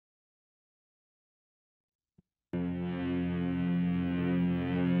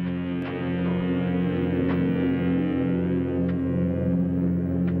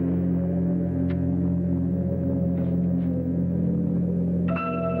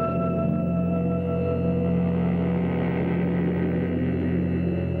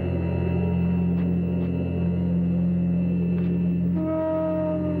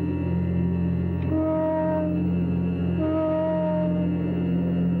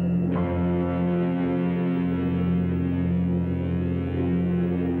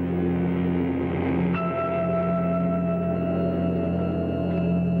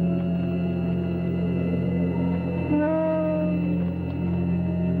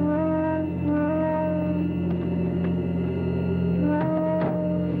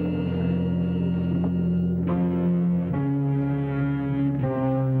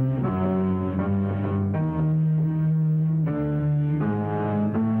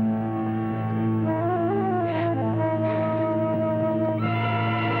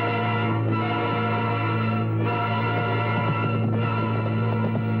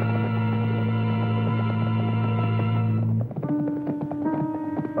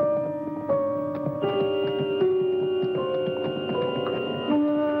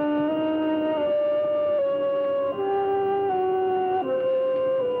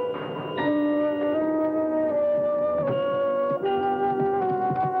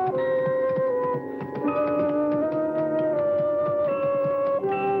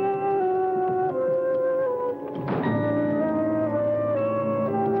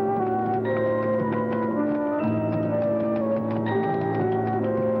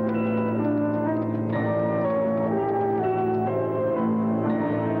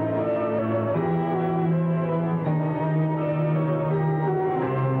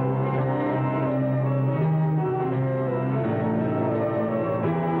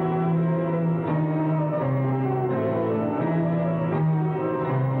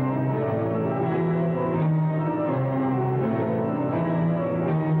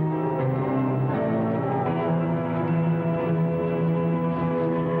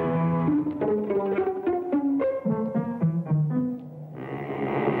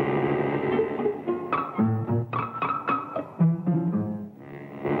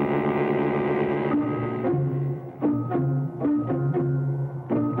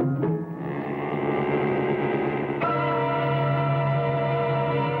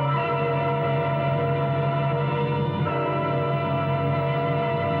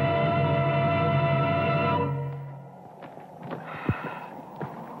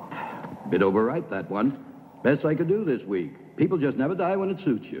Bit overripe, that one. Best I could do this week. People just never die when it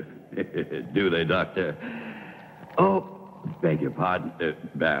suits you. Do they, Doctor? Oh, beg your pardon,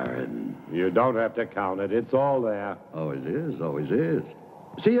 Baron. You don't have to count it. It's all there. Always is, always is.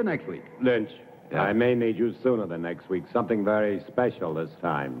 See you next week. Lynch, Yeah. I may need you sooner than next week. Something very special this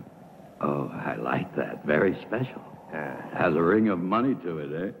time. Oh, I like that. Very special. Has a ring of money to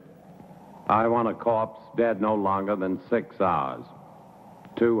it, eh? I want a corpse dead no longer than 6 hours.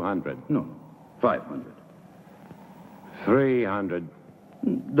 200. No, 500. 300.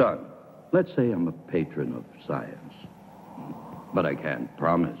 Done. Let's say I'm a patron of science. But I can't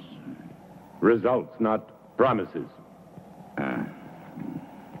promise. Results, not promises.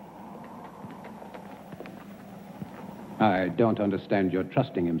 I don't understand your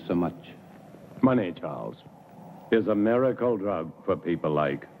trusting him so much. Money, Charles, is a miracle drug for people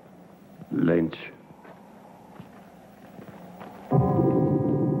like Lynch.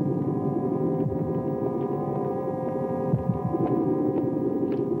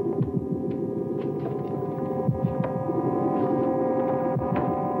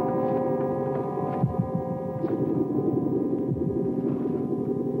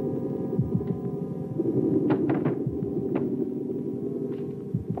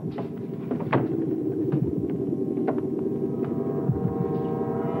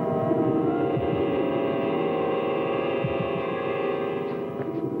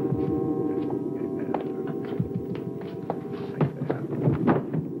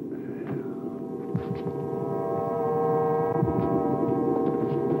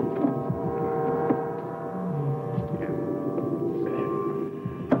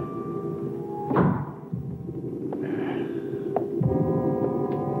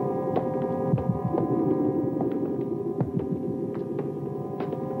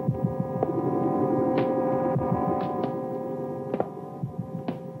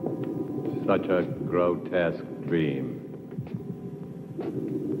 Such a grotesque dream.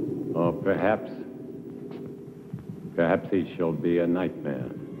 Or perhaps he shall be a nightmare.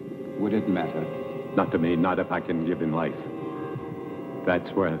 Would it matter? Not to me, not if I can give him life. That's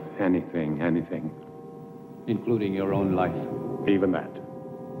worth anything. Including your own life? Even that.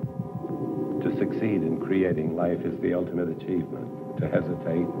 To succeed in creating life is the ultimate achievement. To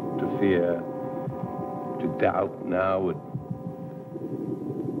hesitate, to fear, to doubt now would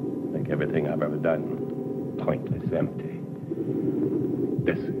make everything I've ever done pointless, empty.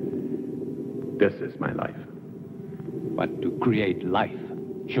 This is my life. But to create life,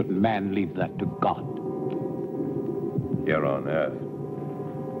 shouldn't man leave that to God? Here on Earth,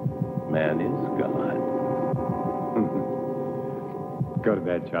 man is God. Go to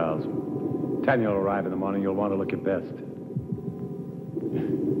bed, Charles. 10 you'll arrive in the morning. You'll want to look your best.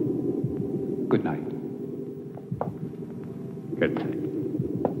 Good night. Good night.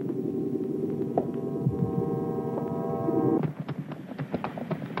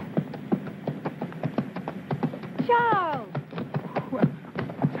 Charles!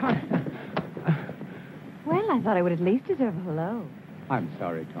 Well, I thought I would at least deserve a hello. I'm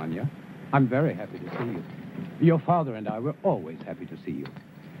sorry, Tanya. I'm very happy to see you. Your father and I were always happy to see you.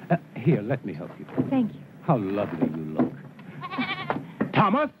 Here, let me help you. Thank you. How lovely you look.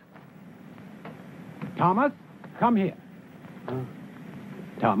 Thomas? Thomas, come here.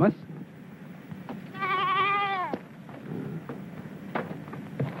 Thomas?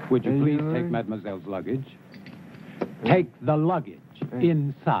 Would you please take Mademoiselle's luggage? Take the luggage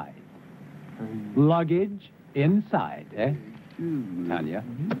inside. Luggage inside, eh? Tanya?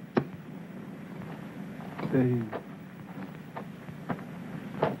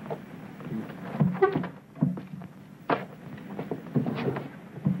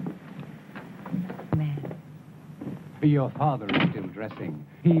 Your father is still dressing.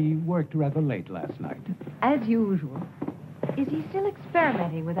 He worked rather late last night. As usual. Is he still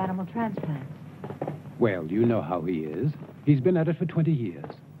experimenting with animal transplants? Well, you know how he is. He's been at it for 20 years.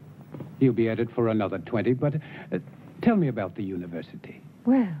 He'll be at it for another 20, but tell me about the university.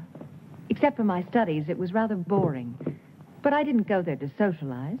 Well, except for my studies, it was rather boring. But I didn't go there to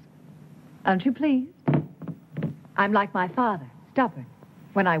socialize. Aren't you pleased? I'm like my father, stubborn.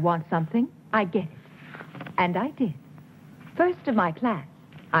 When I want something, I get it. And I did. First of my class.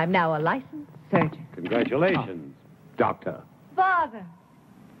 I'm now a licensed surgeon. Congratulations, Doctor. Father!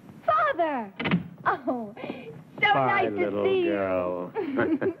 Father! Oh, so Bye, nice to little see girl. you.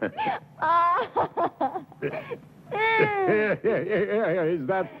 Is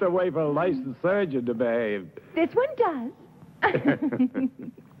that the way for a licensed surgeon to behave? This one does.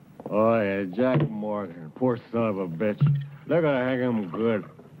 Oh, yeah, Jack Morgan. Poor son of a bitch. They're gonna hang him good.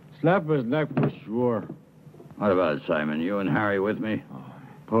 Snap his neck for sure. What about it, Simon? You and Harry with me?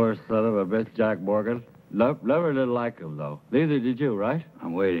 Poor son of a bitch, Jack Morgan. Never did like him, though. Neither did you, right?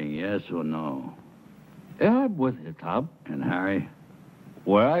 I'm waiting, yes or no? Yeah, I'm with you, Tom. And Harry?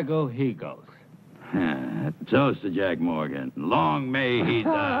 Where I go, he goes. Toast to Jack Morgan. Long may he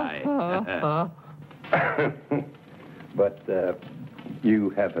die. But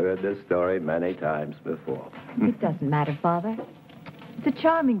you have heard this story many times before. It doesn't matter, Father. It's a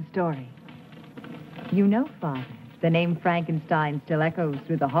charming story. You know, Father, the name Frankenstein still echoes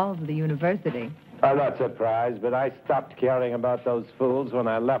through the halls of the university. I'm not surprised, but I stopped caring about those fools when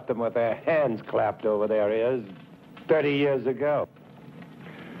I left them with their hands clapped over their ears 30 years ago.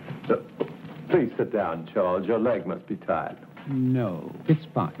 Please sit down, Charles. Your leg must be tired. No, it's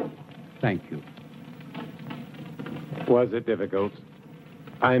fine. Thank you. Was it difficult?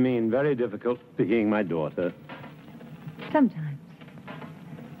 I mean, very difficult being my daughter. Sometimes.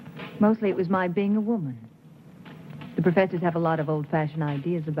 Mostly it was my being a woman. The professors have a lot of old-fashioned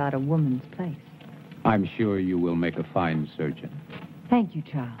ideas about a woman's place. I'm sure you will make a fine surgeon. Thank you,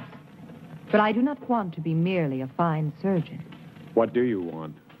 Charles. But I do not want to be merely a fine surgeon. What do you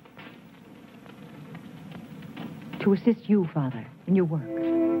want? To assist you, Father, in your work.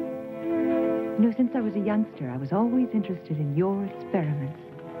 You know, since I was a youngster, I was always interested in your experiments.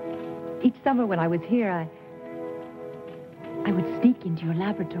 Each summer when I was here, I would sneak into your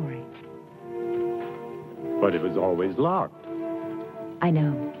laboratory. But it was always locked. I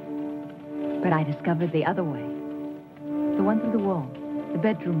know. But I discovered the other way. The one through the wall. The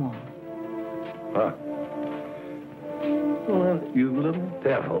bedroom wall. Huh. Well, you little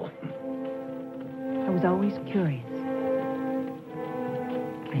devil. I was always curious.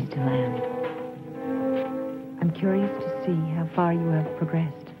 I still am. I'm curious to see how far you have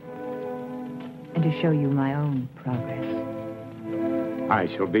progressed. And to show you my own progress. I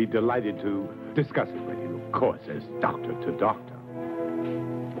shall be delighted to discuss it with you, of course, as doctor to doctor.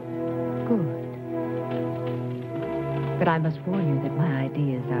 Good. But I must warn you that my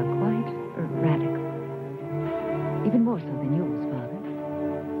ideas are quite radical. Even more so than yours, Father.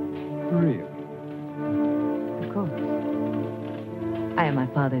 Really? Of course. I am my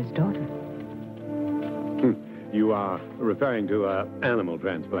father's daughter. You are referring to animal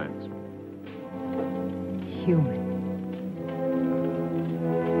transplants. Human.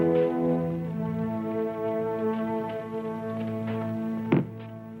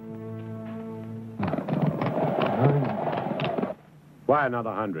 Why another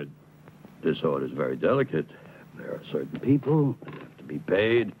 100? This order is very delicate. There are certain people that have to be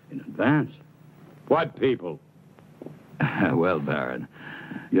paid in advance. What people? Well, Baron,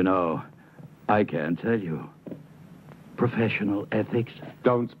 you know, I can't tell you. Professional ethics.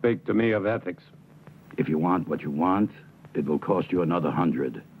 Don't speak to me of ethics. If you want what you want, it will cost you another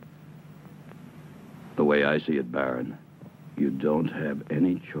 100. The way I see it, Baron, you don't have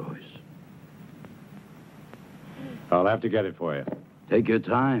any choice. I'll have to get it for you. Take your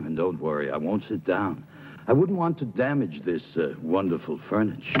time and don't worry. I won't sit down. I wouldn't want to damage this wonderful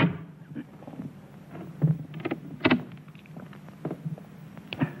furniture.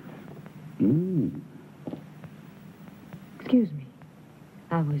 Excuse me.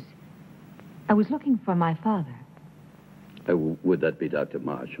 I was looking for my father. Would that be Dr.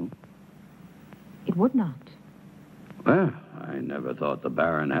 Marshall? It would not. Well, I never thought the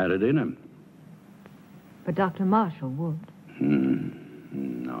Baron had it in him. But Dr. Marshall would.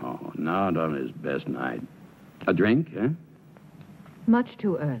 No, not on his best night. A drink, eh? Much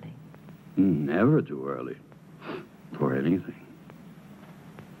too early. Never too early. For anything.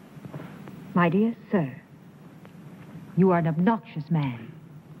 My dear sir, you are an obnoxious man.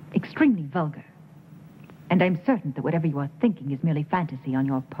 Extremely vulgar. And I'm certain that whatever you are thinking is merely fantasy on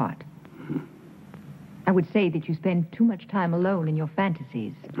your part. I would say that you spend too much time alone in your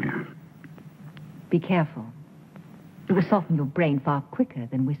fantasies. Be careful. It will soften your brain far quicker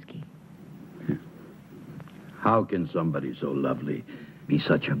than whiskey. How can somebody so lovely be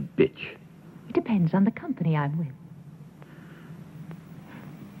such a bitch? It depends on the company I'm with.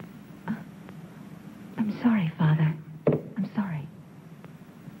 I'm sorry, Father. I'm sorry.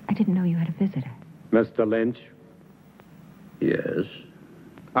 I didn't know you had a visitor. Mr. Lynch, Yes.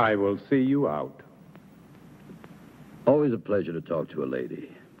 I will see you out. Always a pleasure to talk to a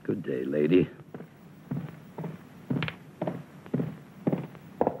lady. Good day, lady.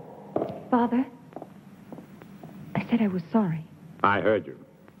 Father, I said I was sorry. I heard you.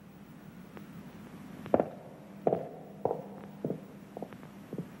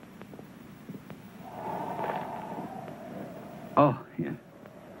 Oh, yeah.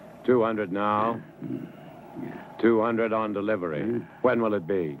 200 now. 200 on delivery. When will it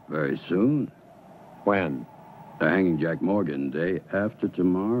be? Very soon. When? They're hanging Jack Morgan day after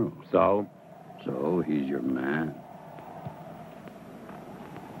tomorrow. So? So he's your man.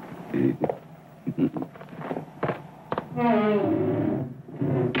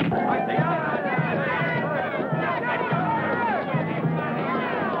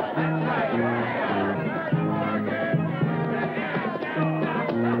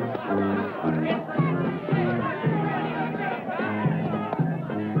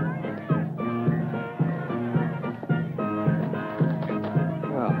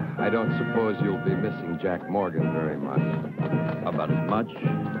 I don't suppose you'll be missing Jack Morgan very much. About as much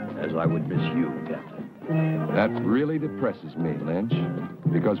as I would miss you, Captain. That really depresses me, Lynch,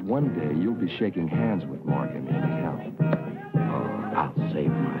 because one day you'll be shaking hands with Morgan in hell. Oh, I'll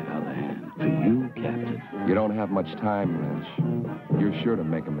save my other hand for you, Captain. You don't have much time, Lynch. You're sure to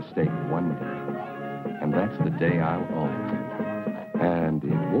make a mistake one day. And that's the day I'll own it. And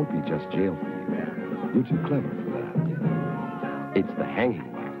it won't be just jail for you. You're too clever for that. It's the hanging.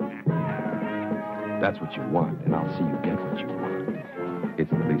 That's what you want, and I'll see you get what you want.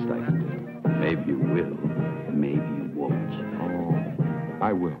 It's the least I can do. Maybe you will, maybe you won't. Oh,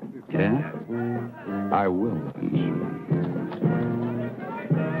 I will. Yeah? I will. Did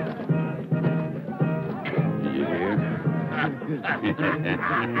you hear?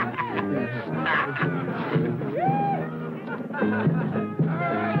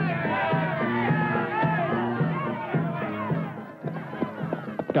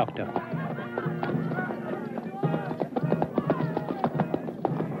 Doctor.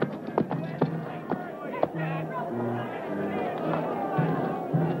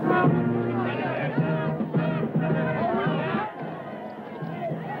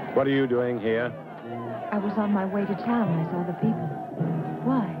 What are you doing here? I was on my way to town and I saw the people.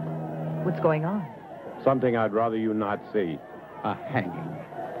 Why? What's going on? Something I'd rather you not see. A hanging.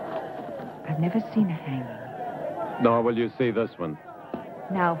 I've never seen a hanging. Nor will you see this one.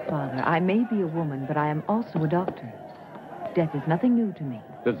 Now, Father, I may be a woman, but I am also a doctor. Death is nothing new to me.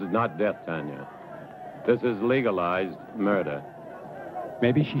 This is not death, Tanya. This is legalized murder.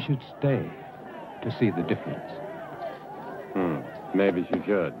 Maybe she should stay to see the difference. Maybe she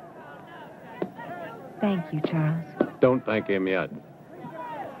should. Thank you, Charles. Don't thank him yet.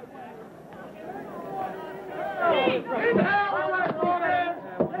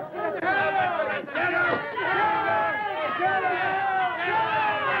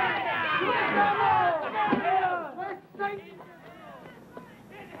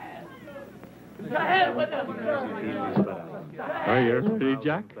 Oh, you're pretty,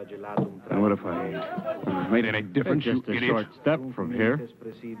 Jack? And what if I made any difference, Just you a idiot? short step from here.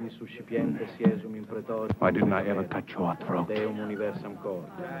 Why didn't I ever cut your throat?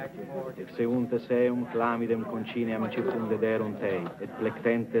 Exeunt seum clamidem conciniam circumdederunt ei, et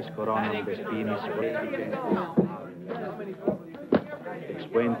plectentes coronam vespinis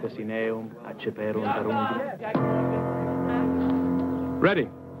expuentes in eum acceperunt arundum. Ready.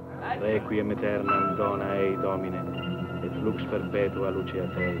 Requiem aeternam dona ei, Domine, et lux perpetua lucia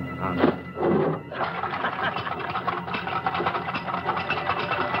Tei. Amen.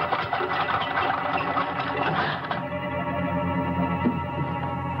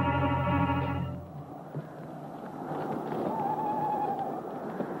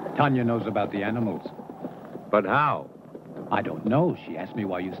 Tanya knows about the animals. But how? I don't know. She asked me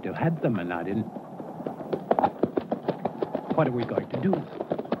why you still had them, and I didn't. What are we going to do?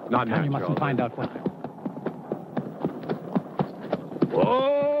 Not Tanya natural. mustn't find out what...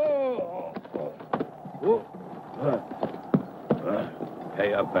 Whoa!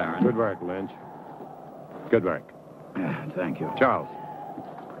 Pay up, Baron. Good work, Lynch. Good work. Thank you. Charles.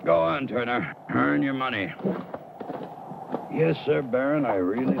 Go on, Turner. Earn your money. Yes, sir, Baron. I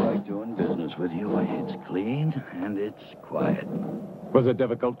really like doing business with you. It's clean and it's quiet. Was it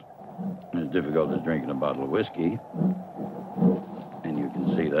difficult? As difficult as drinking a bottle of whiskey. And you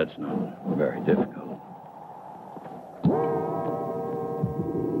can see that's not very difficult.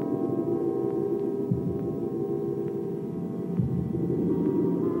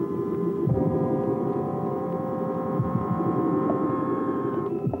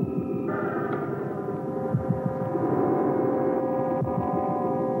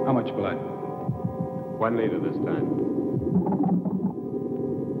 How much blood? 1 liter this time.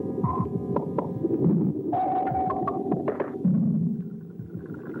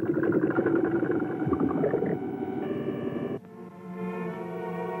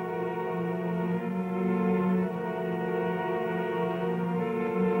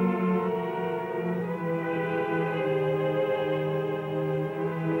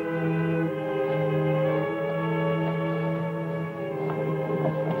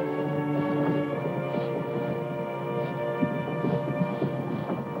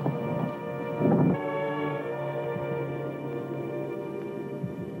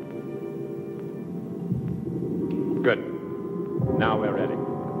 Now we're ready.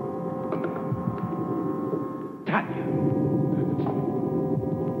 Tanya.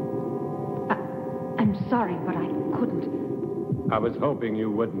 I'm sorry, but I couldn't. I was hoping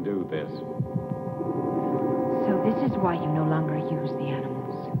you wouldn't do this. So this is why you no longer use the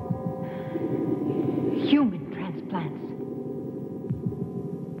animals. Human transplants.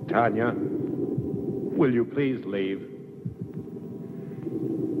 Tanya, will you please leave?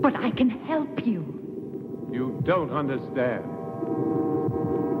 But I can help you. You don't understand.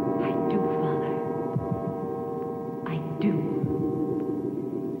 I do, Father. I do.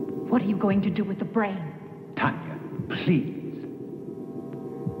 What are you going to do with the brain? Tanya, please.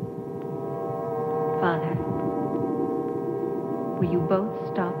 Father, will you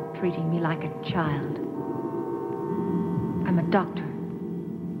both stop treating me like a child? I'm a doctor,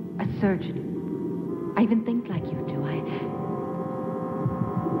 a surgeon. I even think like you do.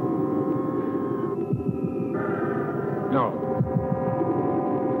 No.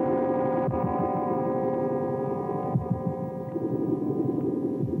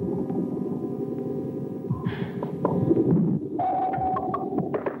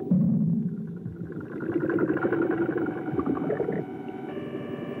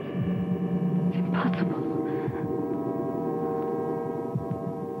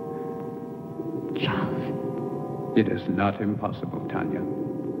 It is not impossible, Tanya.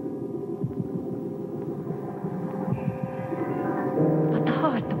 But the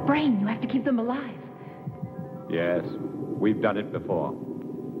heart, the brain, you have to keep them alive. Yes, we've done it before.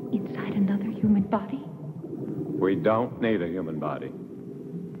 Inside another human body? We don't need a human body.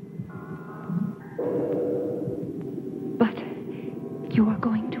 But you are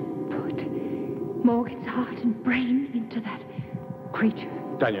going to put Morgan's heart and brain into that creature.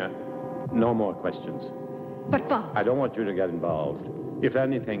 Tanya, no more questions. But, Father... I don't want you to get involved. If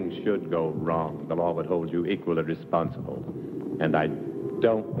anything should go wrong, the law would hold you equally responsible. And I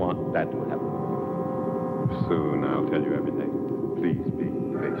don't want that to happen. Soon I'll tell you everything. Please be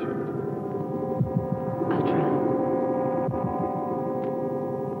patient. I'll try.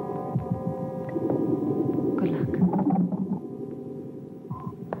 Good luck.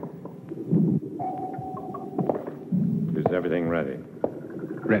 Is everything ready?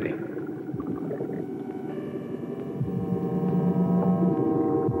 Ready.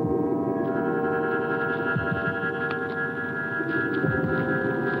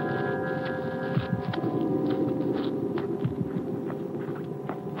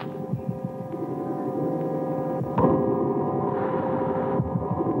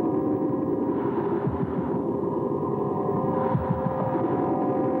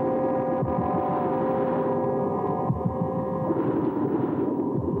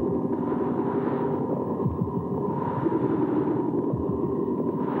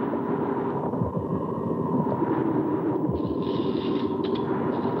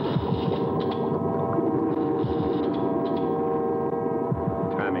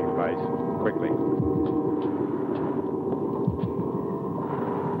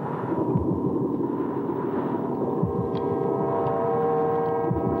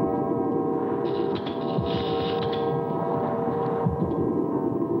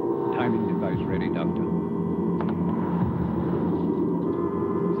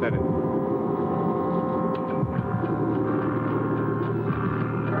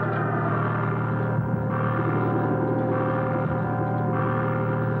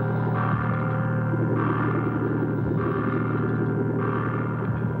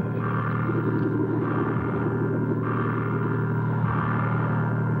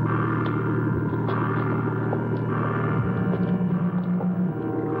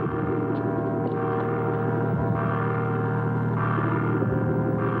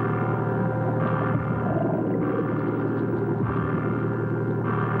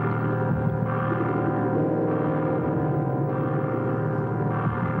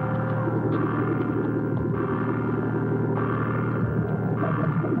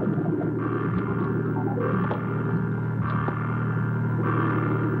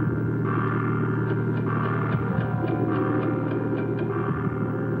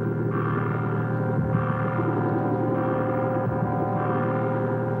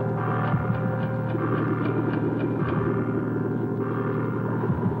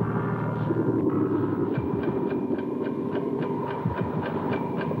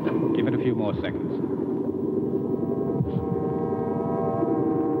 More seconds.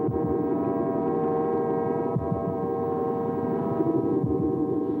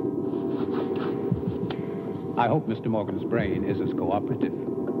 I hope Mr. Morgan's brain is as cooperative.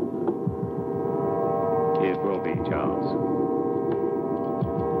 It will be, Charles.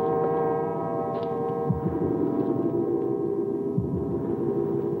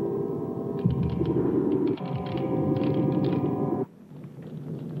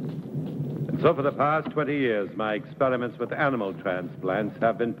 So for the past 20 years, my experiments with animal transplants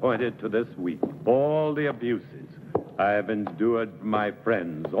have been pointed to this week. All the abuses I have endured from my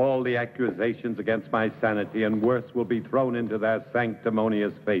friends, all the accusations against my sanity, and worse, will be thrown into their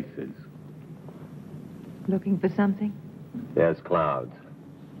sanctimonious faces. Looking for something? Yes, clouds.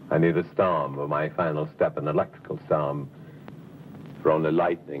 I need a storm for my final step, an electrical storm. For only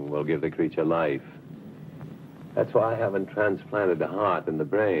lightning will give the creature life. That's why I haven't transplanted the heart and the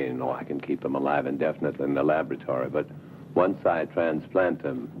brain. Oh, I can keep them alive indefinitely in the laboratory, but once I transplant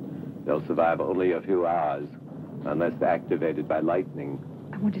them, they'll survive only a few hours, unless they're activated by lightning.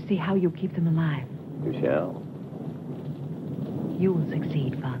 I want to see how you keep them alive. You shall. You will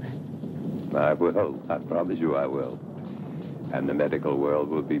succeed, Father. I will. I promise you I will. And the medical world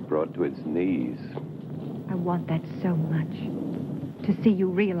will be brought to its knees. I want that so much. To see you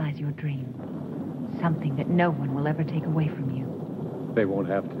realize your dream. Something that no one will ever take away from you. They won't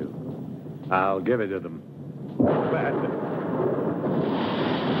have to. I'll give it to them. Badly.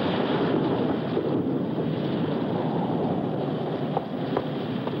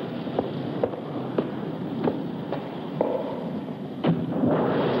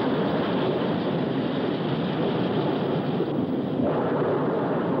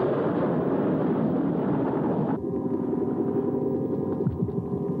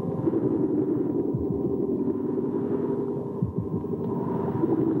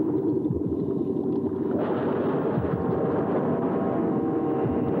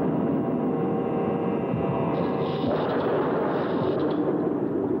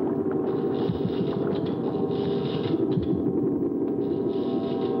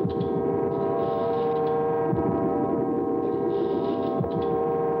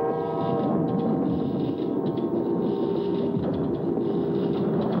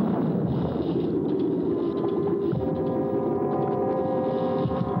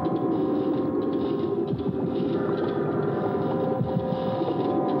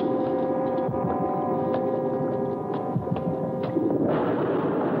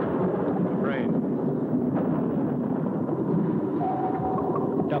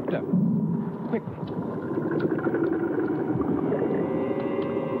 Doctor, quickly.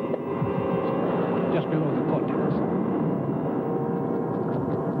 Just below the cortex.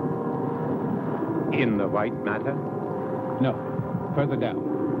 In the white matter? No, further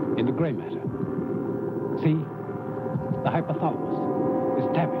down, in the gray matter. See? The hypothalamus is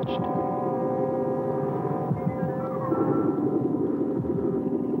damaged.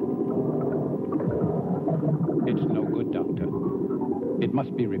 It's no good, Doctor. It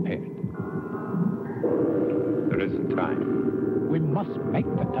must be repaired. There isn't time. We must make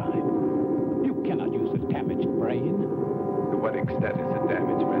the time. You cannot use a damaged brain. To what extent is it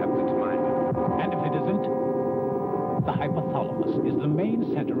damaged? Perhaps it's minor. And if it isn't, the hypothalamus is the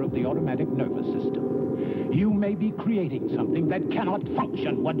main center of the automatic nervous system. You may be creating something that cannot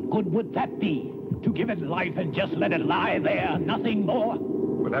function. What good would that be? To give it life and just let it lie there, nothing more?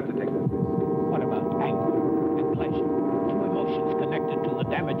 We'll have to take this. What about anger and pleasure? Two emotions connected to the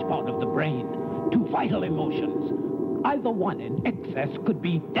damaged part of the brain. Two vital emotions. Either one in excess could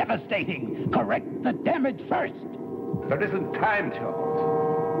be devastating. Correct the damage first. There isn't time,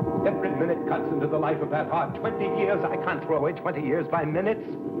 Jones. Every minute cuts into the life of that heart. 20 years. I can't throw away 20 years by minutes.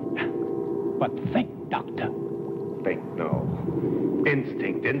 But think, Doctor. Think, no.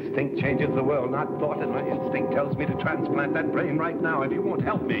 Instinct. Instinct changes the world, not thought. And my instinct tells me to transplant that brain right now. If you won't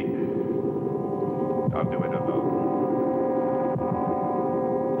help me, I'll do it alone.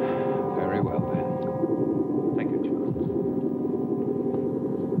 Very well, then. Thank you, Jones.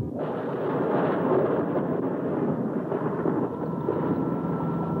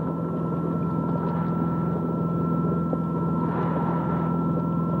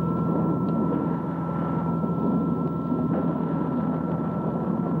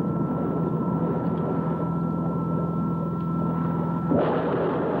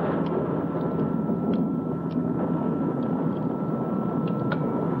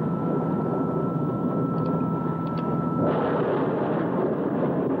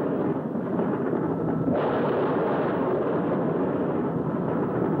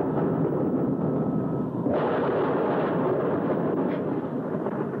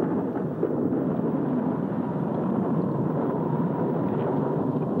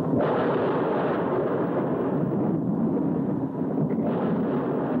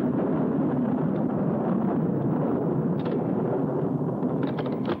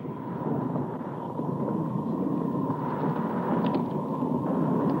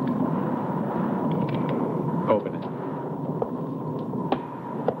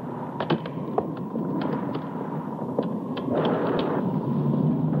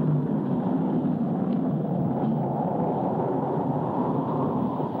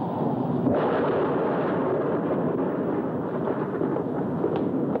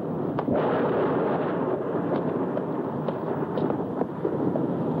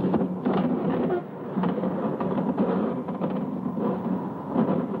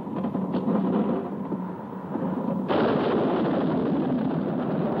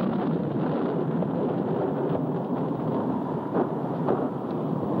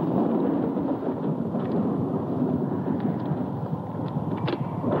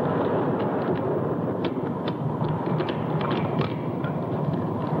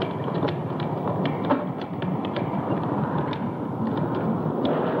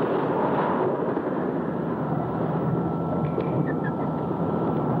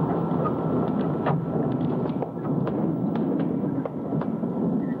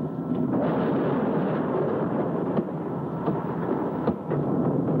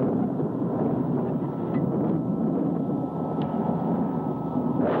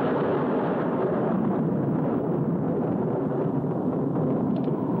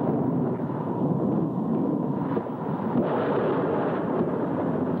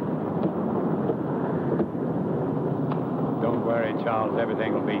 Charles.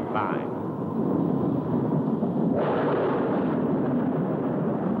 Everything will be fine.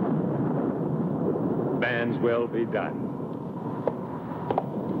 Man's will be done.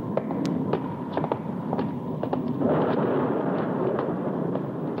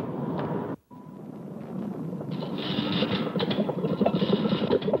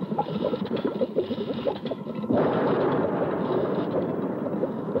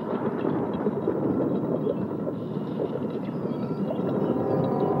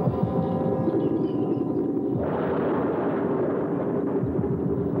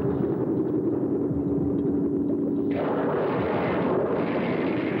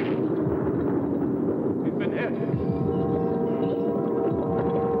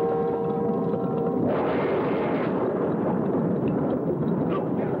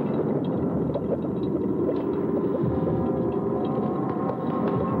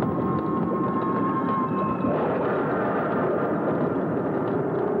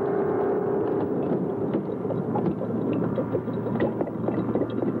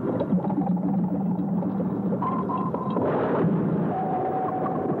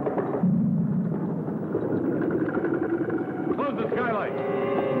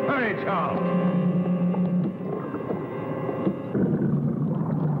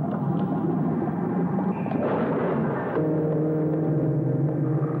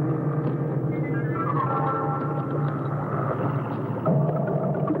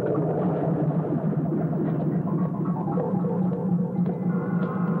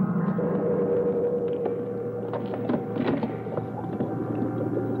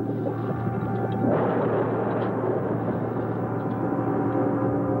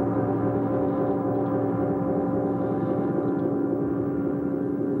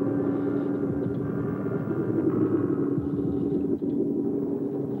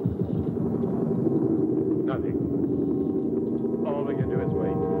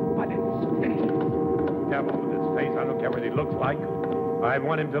 I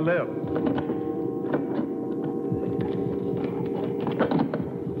want him to live.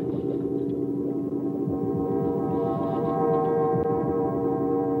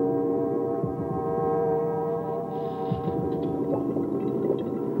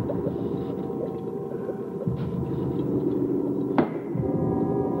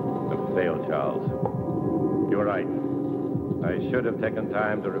 Failed, Charles. You're right. I should have taken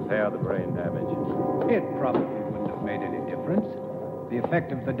time to repair the brain damage. It probably wouldn't have made any difference. The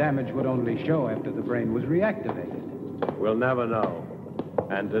effect of the damage would only show after the brain was reactivated. We'll never know.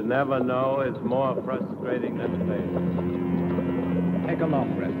 And to never know is more frustrating than failure. Take a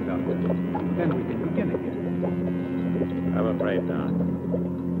long rest, Doctor. Then we can begin again. I'm afraid not.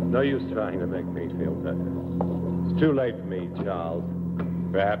 No use trying to make me feel better. It's too late for me, Charles.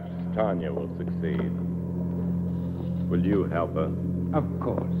 Perhaps Tanya will succeed. Will you help her? Of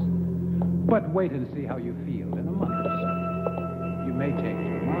course. But wait and see how you feel in a month or so. You may change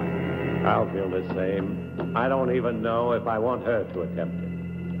your mind. I'll feel the same. I don't even know if I want her to attempt it.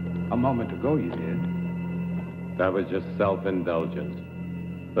 A moment ago you did. That was just self-indulgence.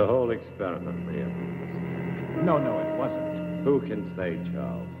 The whole experiment, really. No, it wasn't. Who can say,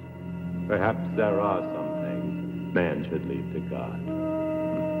 Charles? Perhaps there are some things man should leave to God.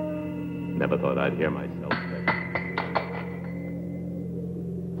 Never thought I'd hear myself say.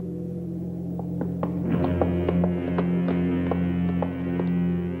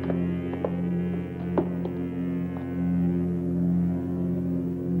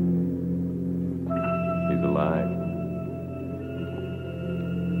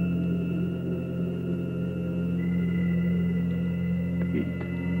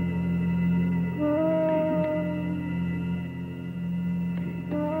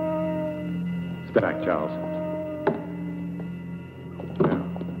 Step back, Charles.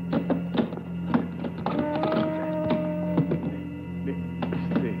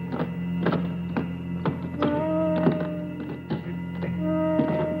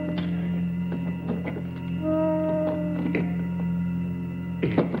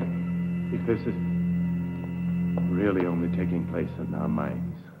 If this is really only taking place in our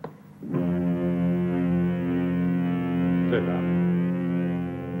minds. Sit up.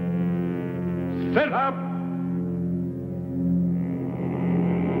 Sit up!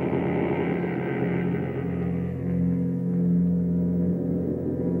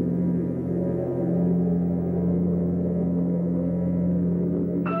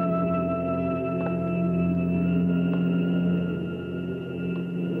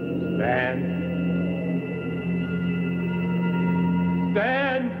 Stand.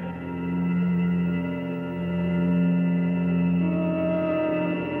 Stand!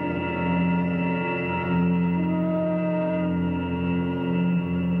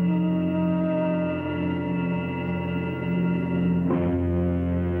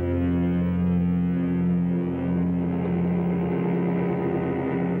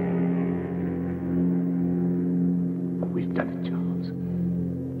 We've done it, Charles.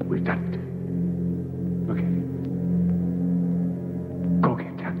 We've done it. Look at it. Go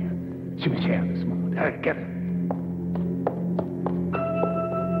get Tanya. She was here this moment. Hurry, get her.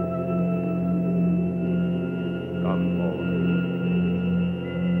 Come forward.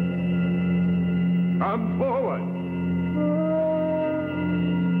 Come forward.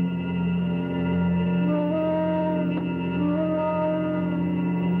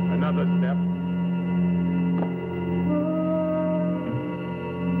 Another step.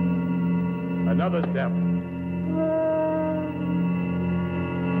 Another step.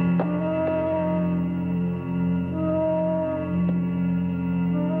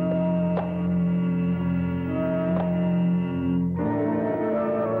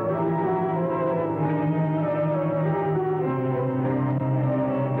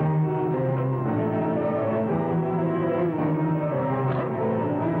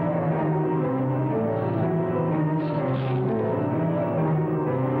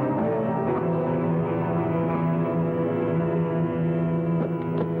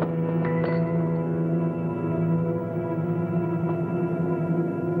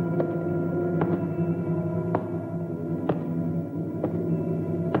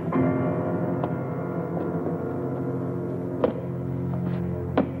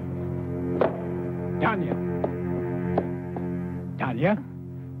 Tanya?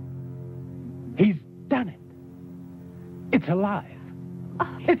 He's done it. It's alive.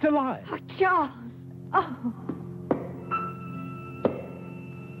 Oh, it's alive. Oh, Charles. Oh.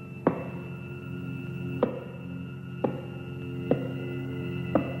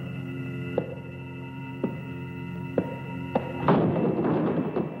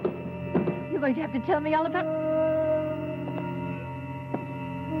 You're going to have to tell me all about...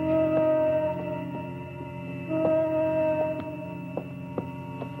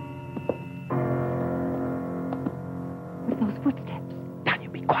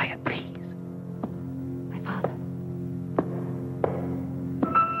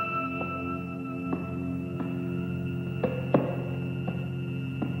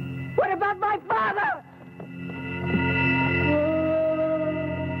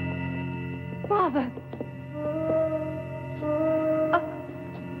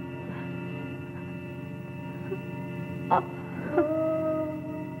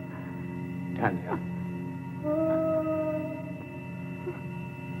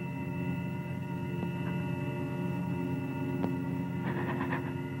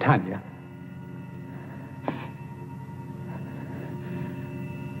 Tanya.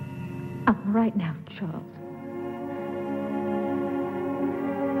 I'm all right now, Charles.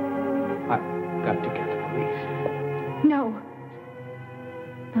 I've got to get the police. No.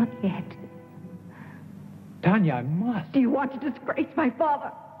 Not yet. Tanya, I must. Do you want to disgrace my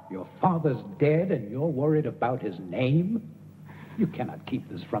father? Your father's dead and you're worried about his name? You cannot keep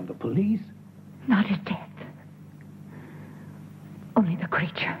this from the police. Not his death. Only the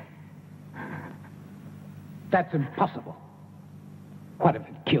creature. That's impossible. What if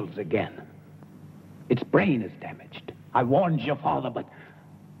it kills again? Its brain is damaged. I warned your father, but...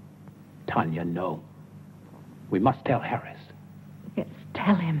 Tanya, no. We must tell Harris. Yes,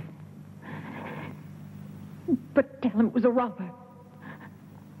 tell him. But tell him it was a robber.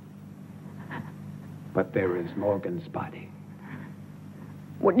 But there is Morgan's body.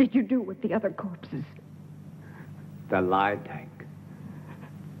 What did you do with the other corpses? The lye tank.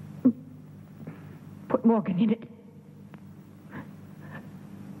 Put Morgan in it.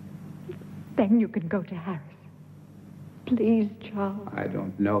 Then you can go to Harris. Please, Charles. I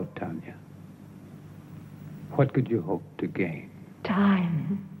don't know, Tanya. What could you hope to gain?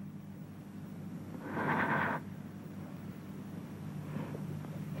 Time.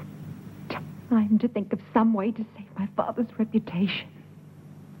 Time to think of some way to save my father's reputation.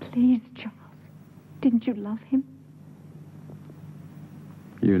 Please, Charles. Didn't you love him?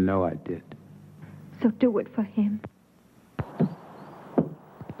 You know I did. So do it for him.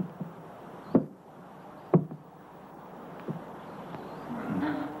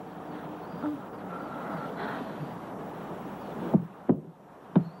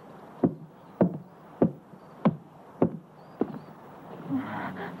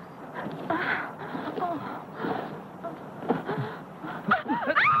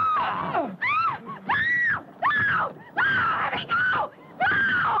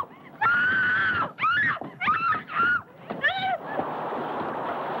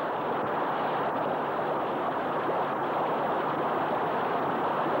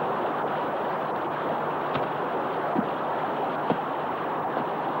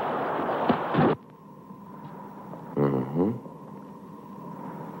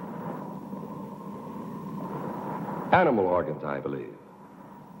 Animal organs, I believe.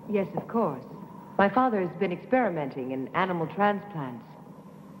 Yes, of course. My father has been experimenting in animal transplants.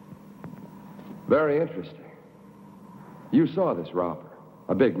 Very interesting. You saw this robber.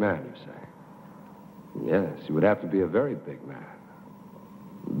 A big man, you say? Yes, he would have to be a very big man.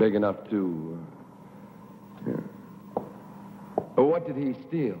 Big enough to... What did he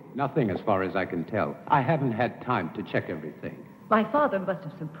steal? Nothing as far as I can tell. I haven't had time to check everything. My father must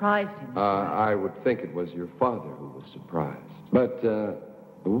have surprised him. I would think it was your father who was surprised. But,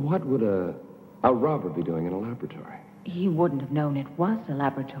 what would a robber be doing in a laboratory? He wouldn't have known it was a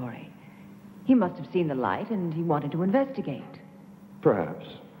laboratory. He must have seen the light, and he wanted to investigate. Perhaps.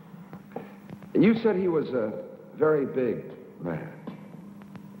 You said he was a very big man.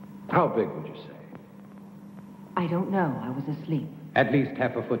 How big would you say? I don't know. I was asleep. At least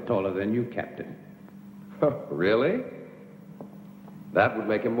half a foot taller than you, Captain. Oh, really? That would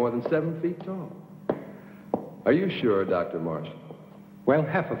make him more than 7 feet tall. Are you sure, Dr. Marshall? Well,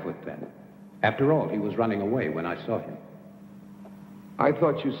 half a foot then. After all, he was running away when I saw him. I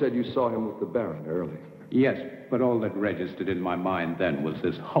thought you said you saw him with the Baron earlier. Yes, but all that registered in my mind then was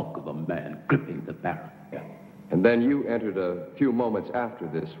this hulk of a man gripping the Baron. And then you entered a few moments after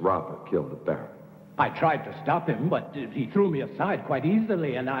this robber killed the Baron. I tried to stop him, but he threw me aside quite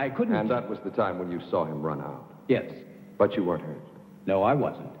easily, and I couldn't... And that was the time when you saw him run out? Yes. But you weren't hurt? No, I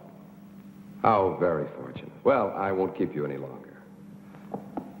wasn't. How very fortunate. Well, I won't keep you any longer.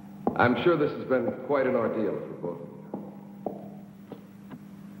 I'm sure this has been quite an ordeal for both of you.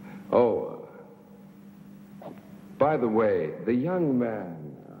 Oh, by the way, the young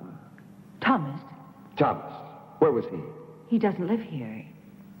man... Thomas. Thomas. Where was he? He doesn't live here.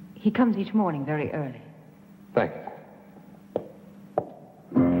 He comes each morning very early. Thank you.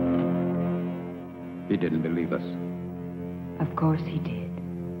 He didn't believe us. Of course he did.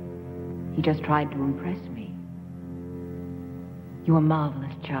 He just tried to impress me. You were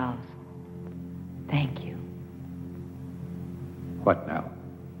marvelous, Charles. Thank you. What now?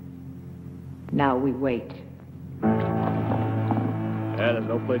 Now we wait. Yeah, there's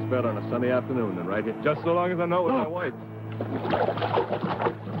no place better on a sunny afternoon than right here. Just so long as I know it with my wife.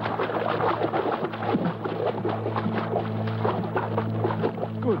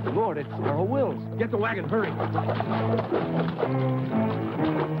 Good Lord, it's Sara Wills. Get the wagon, hurry.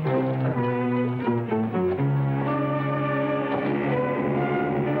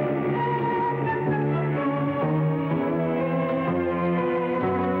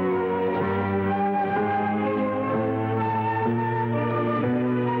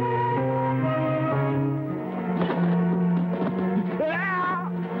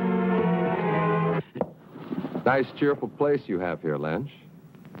 Nice, cheerful place you have here, Lynch.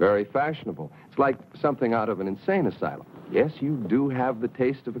 Very fashionable. It's like something out of an insane asylum. Yes, you do have the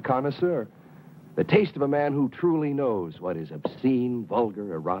taste of a connoisseur. The taste of a man who truly knows what is obscene,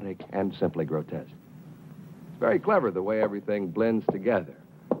 vulgar, erotic, and simply grotesque. It's very clever the way everything blends together.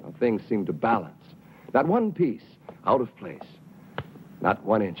 How things seem to balance. Not one piece out of place. Not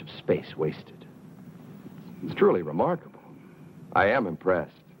 1 inch of space wasted. It's truly remarkable. I am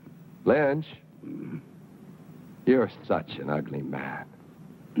impressed. Lynch, you're such an ugly man.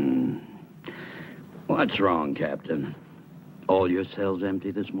 What's wrong, Captain? All your cells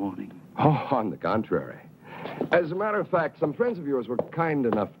empty this morning? Oh, on the contrary. As a matter of fact, some friends of yours were kind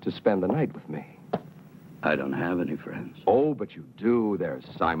enough to spend the night with me. I don't have any friends. Oh, but you do. There's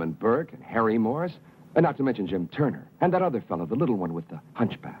Simon Burke and Harry Morris, and not to mention Jim Turner, and that other fellow, the little one with the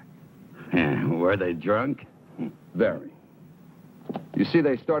hunchback. Were they drunk? Very. You see,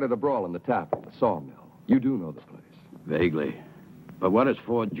 they started a brawl in the tap at the sawmill. You do know the place. Vaguely. But what does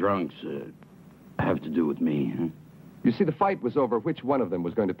 4 drunks have to do with me, huh? You see, the fight was over which one of them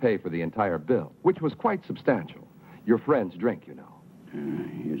was going to pay for the entire bill, which was quite substantial. Your friend's drink, you know.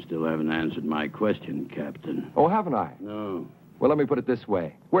 You still haven't answered my question, Captain. Oh, haven't I? No. Well, let me put it this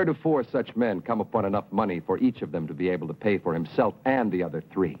way. Where do 4 such men come upon enough money for each of them to be able to pay for himself and the other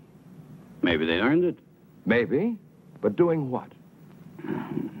 3? Maybe they earned it. Maybe. But doing what?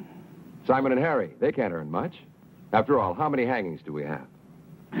 Simon and Harry, they can't earn much. After all, how many hangings do we have?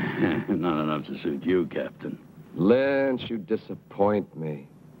 Not enough to suit you, Captain. Lynch, you disappoint me.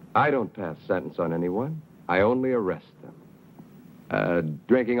 I don't pass sentence on anyone. I only arrest them.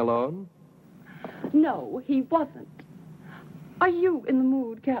 Drinking alone? No, he wasn't. Are you in the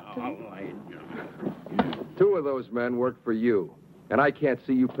mood, Captain? 2 of those men work for you, and I can't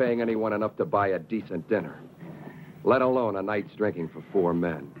see you paying anyone enough to buy a decent dinner, let alone a night's drinking for 4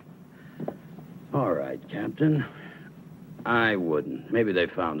 men. All right, Captain. I wouldn't. Maybe they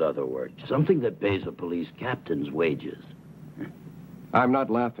found other work. Something that pays a police captain's wages. I'm not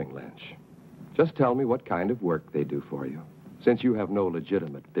laughing, Lynch. Just tell me what kind of work they do for you, since you have no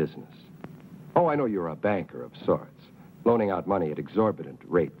legitimate business. Oh, I know you're a banker of sorts, loaning out money at exorbitant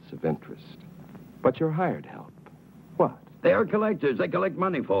rates of interest. But you're hired help. What? They are collectors. They collect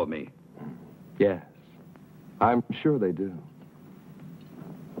money for me. Yes, I'm sure they do.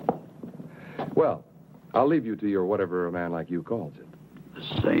 Well, I'll leave you to your whatever a man like you calls it.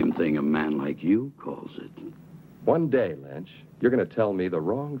 The same thing a man like you calls it. One day, Lynch, you're going to tell me the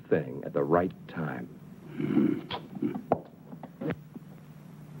wrong thing at the right time.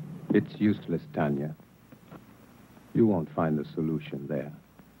 It's useless, Tanya. You won't find the solution there.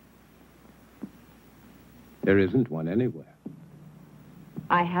 There isn't one anywhere.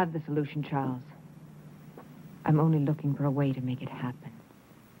 I have the solution, Charles. I'm only looking for a way to make it happen.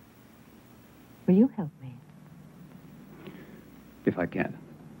 Will you help me? If I can.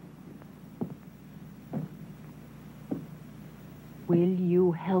 Will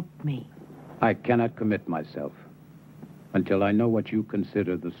you help me? I cannot commit myself until I know what you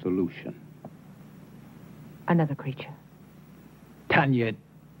consider the solution. Another creature. Tanya, it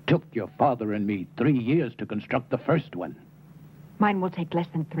took your father and me 3 years to construct the first one. Mine will take less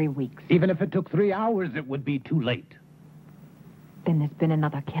than 3 weeks. Even if it took 3 hours, it would be too late. Then there's been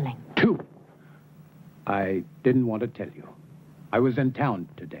another killing. 2. I didn't want to tell you. I was in town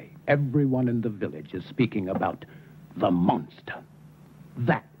today. Everyone in the village is speaking about the monster.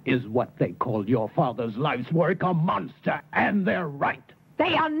 That is what they call your father's life's work, a monster, and they're right.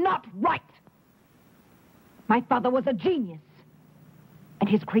 They are not right! My father was a genius. And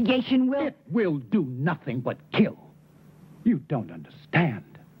his creation will... It will do nothing but kill. You don't understand.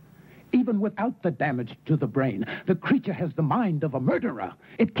 Even without the damage to the brain, the creature has the mind of a murderer.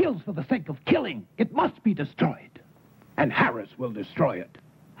 It kills for the sake of killing. It must be destroyed. And Harris will destroy it.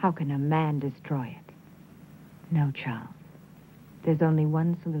 How can a man destroy it? No, Charles. There's only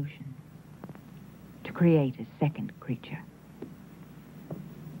one solution. To create a second creature.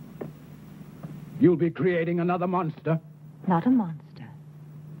 You'll be creating another monster? Not a monster.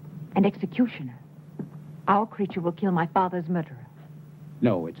 An executioner. Our creature will kill my father's murderer.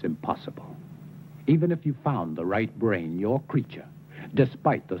 No, it's impossible. Even if you found the right brain, your creature,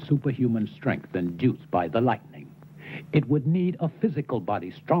 despite the superhuman strength induced by the lightning, it would need a physical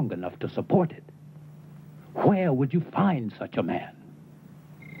body strong enough to support it. Where would you find such a man?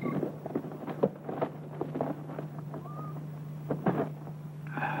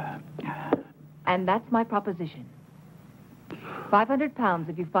 And that's my proposition. 500 pounds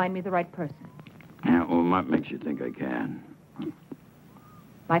if you find me the right person. Yeah, well, what makes you think I can?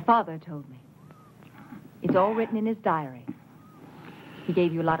 My father told me. It's all written in his diary. He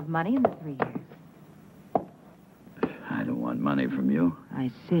gave you a lot of money in the 3 years. I don't want money from you.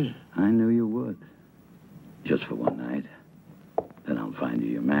 I see. I knew you would. Just for one night. Then I'll find you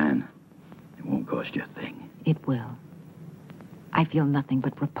your man. It won't cost you a thing. It will. I feel nothing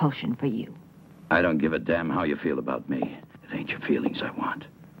but repulsion for you. I don't give a damn how you feel about me. It ain't your feelings I want.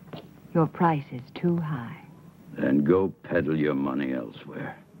 Your price is too high. Then go peddle your money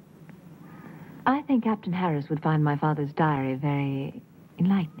elsewhere. I think Captain Harris would find my father's diary very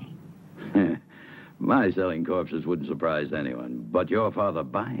enlightening. My selling corpses wouldn't surprise anyone. But your father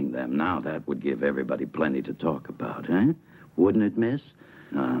buying them, now that would give everybody plenty to talk about, eh? Wouldn't it, miss?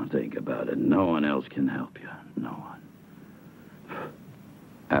 Now, think about it. No one else can help you. No one.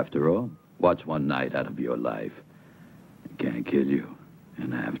 After all, what's one night out of your life? It can't kill you.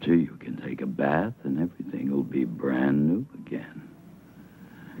 And after, you can take a bath and everything will be brand new again.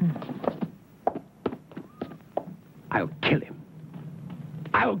 I'll kill him.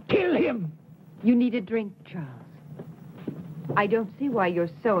 I'll kill him! You need a drink, Charles. I don't see why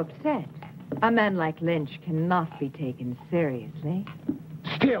you're so upset. A man like Lynch cannot be taken seriously.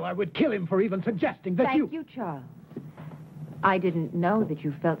 Still, I would kill him for even suggesting that Thank you, Charles. I didn't know that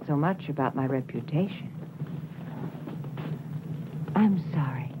you felt so much about my reputation. I'm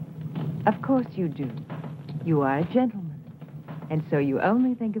sorry. Of course you do. You are a gentleman. And so you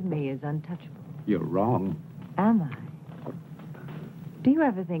only think of me as untouchable. You're wrong. Am I? Do you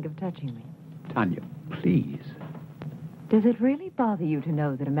ever think of touching me? Tanya, please. Does it really bother you to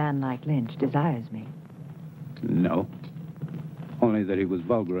know that a man like Lynch desires me? No. Only that he was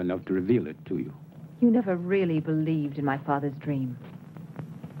vulgar enough to reveal it to you. You never really believed in my father's dream.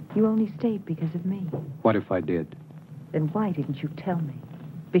 You only stayed because of me. What if I did? Then why didn't you tell me?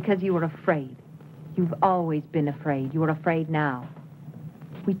 Because you were afraid. You've always been afraid. You are afraid now.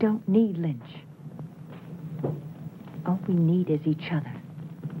 We don't need Lynch. All we need is each other.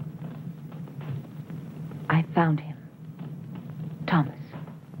 I found him. Thomas.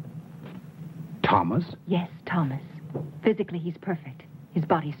 Thomas? Yes, Thomas. Physically, he's perfect. His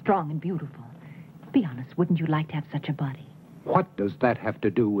body's strong and beautiful. Be honest, wouldn't you like to have such a body? What does that have to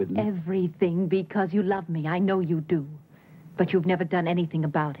do with me? Everything, because you love me. I know you do. But you've never done anything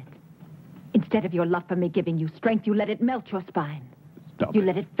about it. Instead of your love for me giving you strength, you let it melt your spine. Stop You it.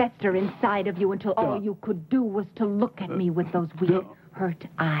 let it fester inside of you until all you could do was to look at me with those weird, hurt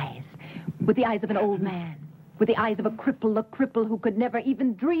eyes. With the eyes of an old man. With the eyes of a cripple who could never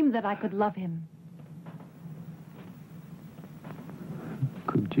even dream that I could love him.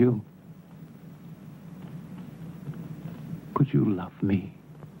 Could you? Could you love me?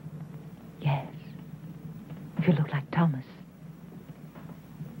 Yes. If you look like Thomas.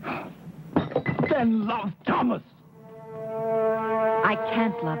 Then love Thomas! I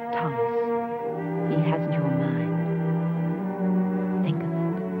can't love Thomas. He hasn't your mind. Think of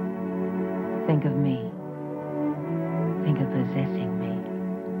it. Think of me. Think of possessing me.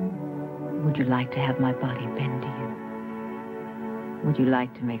 Would you like to have my body bend to you? Would you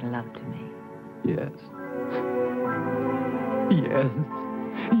like to make love to me? Yes. Yes.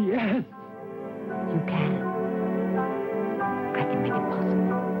 Yes. You can. I can make it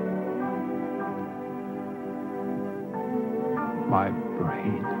possible. My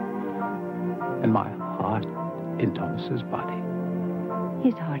brain and my heart in Thomas's body.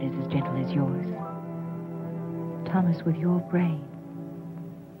 His heart is as gentle as yours. Thomas, with your brain,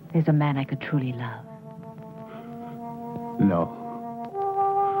 there's a man I could truly love. No.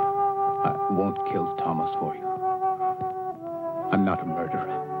 I won't kill Thomas for you. I'm not a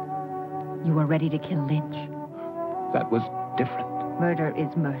murderer. You were ready to kill Lynch. That was different. Murder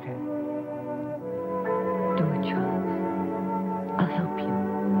is murder. Do it, Charles. I'll help you.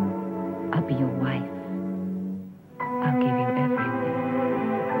 I'll be your wife. I'll give you everything.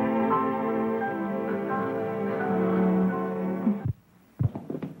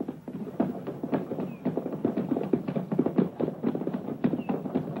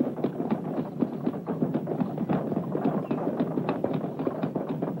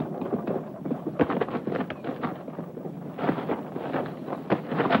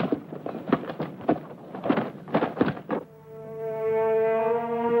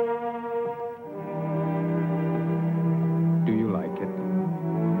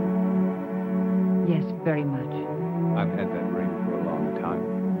 Very much. I've had that ring for a long time.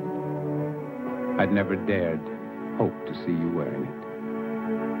 I'd never dared hope to see you wearing it.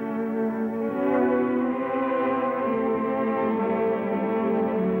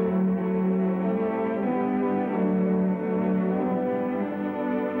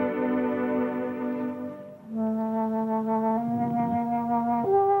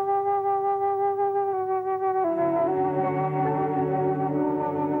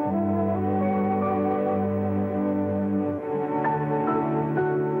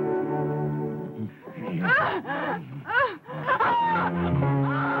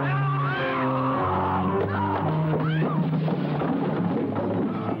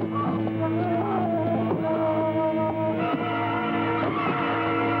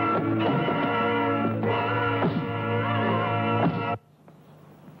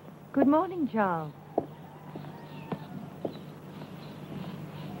 Good morning, Charles.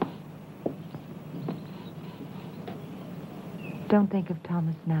 Don't think of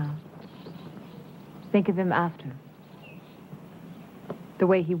Thomas now. Think of him after. The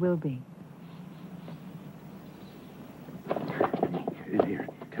way he will be. In here.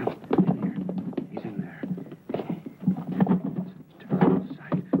 Come. In here. He's in there. It's a terrible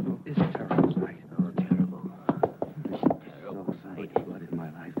sight. Oh, it's a terrible sight. Oh, terrible. Terrible sight. Blood in my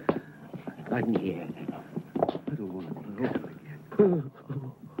life. Blood in here. Little woman. Little again.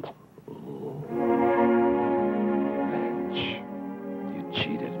 Lynch. You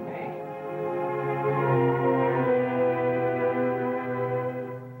cheated me.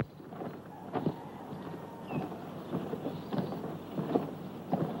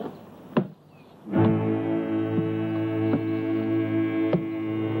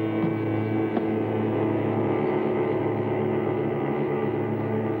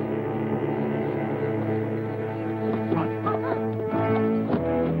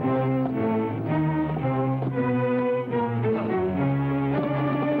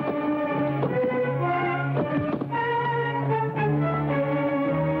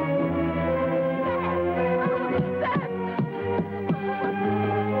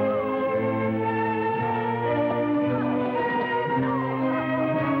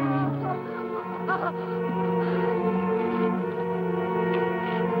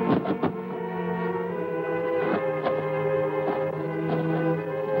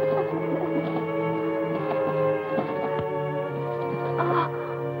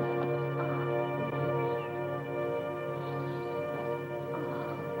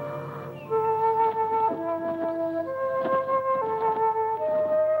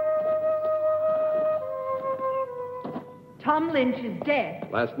 Tom Lynch is dead.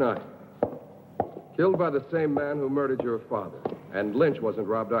 Last night. Killed by the same man who murdered your father. And Lynch wasn't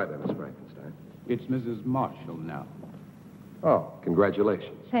robbed either, Miss Frankenstein. It's Mrs. Marshall now. Oh,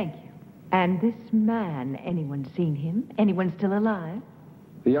 congratulations. Thank you. And this man, anyone seen him? Anyone still alive?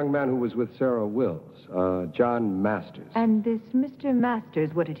 The young man who was with Sarah Wills, John Masters. And this Mr.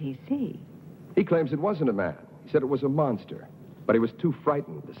 Masters, what did he see? He claims it wasn't a man. He said it was a monster. But he was too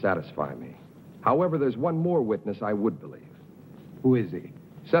frightened to satisfy me. However, there's one more witness I would believe. Who is he?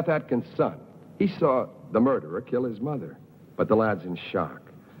 Seth Atkins' son. He saw the murderer kill his mother. But the lad's in shock.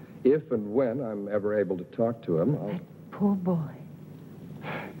 If and when I'm ever able to talk to him, I'll... That poor boy.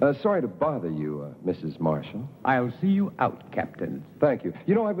 Sorry to bother you, Mrs. Marshall. I'll see you out, Captain. Thank you.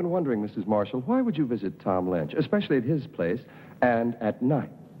 You know, I've been wondering, Mrs. Marshall, why would you visit Tom Lynch, especially at his place, and at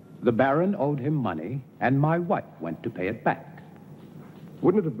night? The Baron owed him money, and my wife went to pay it back.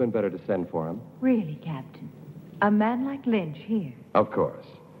 Wouldn't it have been better to send for him? Really, Captain? A man like Lynch here? Of course.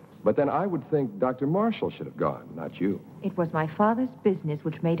 But then I would think Dr. Marshall should have gone, not you. It was my father's business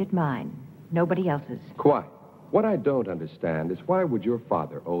which made it mine. Nobody else's. Quite. What I don't understand is why would your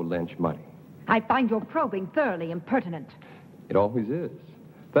father owe Lynch money? I find your probing thoroughly impertinent. It always is.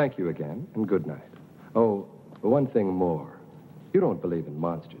 Thank you again, and good night. Oh, one thing more. You don't believe in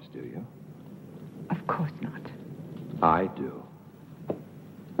monsters, do you? Of course not. I do.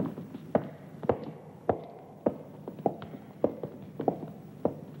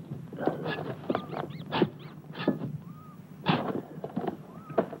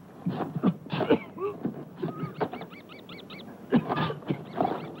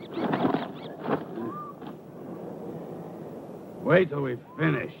 Wait till we've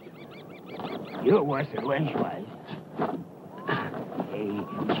finished. You're worse than Lynch was. Hey,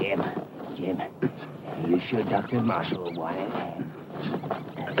 Jim. You sure Dr. Marshall will want it?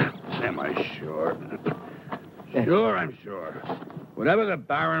 Am I sure? Sure, I'm sure. Whatever the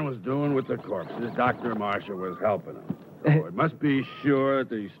Baron was doing with the corpses, Dr. Marshall was helping him. So it must be sure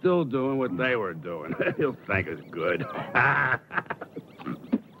that he's still doing what they were doing. He'll thank us good.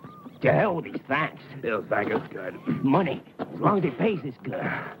 To hell with his thanks. He'll thank us good. Money, as long as it pays us good.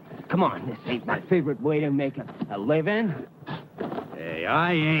 Come on, this ain't my favorite way to make a living. Hey,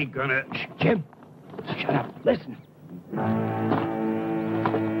 I ain't gonna... Shh, Jim, shut up. Listen.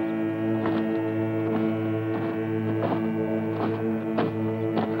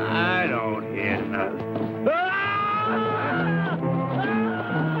 I don't hear nothing.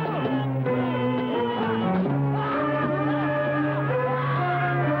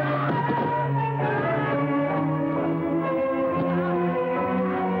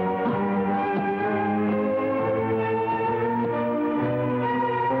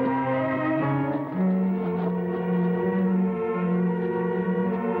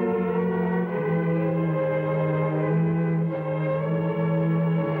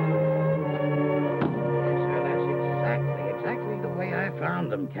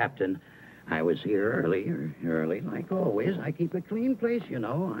 Captain, I was here early, like always. I keep a clean place, you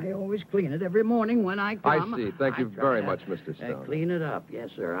know. I always clean it every morning when I come. I see. Thank you very much, Mr. Stone. Clean it up, yes,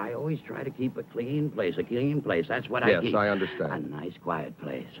 sir. I always try to keep a clean place. That's what I keep. Yes, I understand. A nice, quiet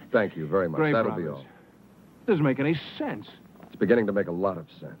place. Thank you very much. Great That'll promise. be all. Doesn't make any sense. It's beginning to make a lot of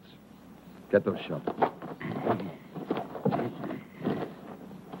sense. Get those shovels.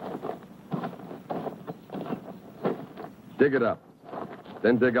 Dig it up.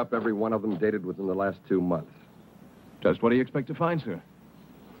 Then dig up every one of them dated within the last 2 months. Just what do you expect to find, sir?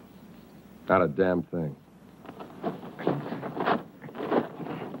 Not a damn thing.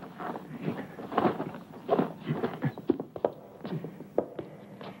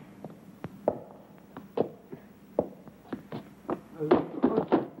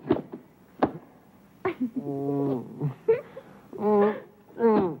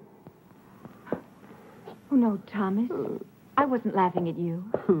 Oh, no, Thomas. I wasn't laughing at you.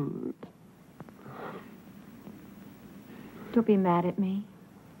 Don't be mad at me.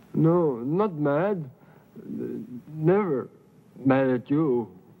 No, not mad. Never mad at you.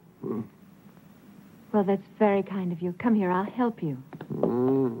 Well, that's very kind of you. Come here, I'll help you.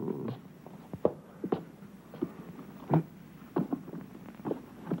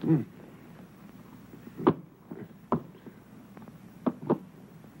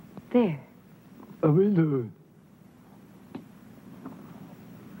 There. I will do it.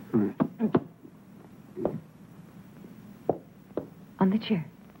 On the chair.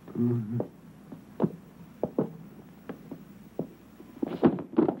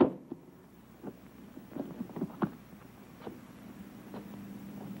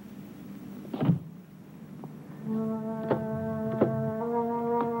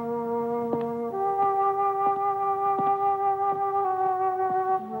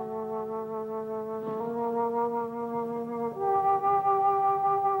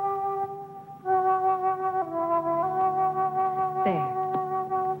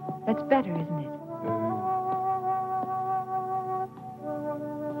 That's better, isn't it?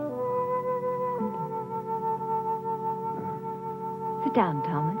 Sit down,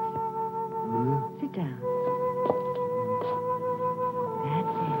 Thomas. Sit down.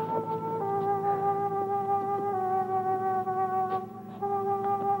 That's it.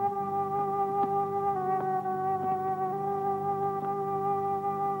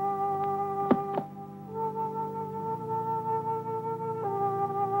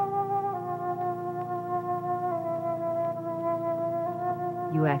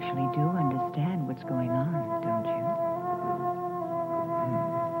 You actually do understand what's going on, don't you?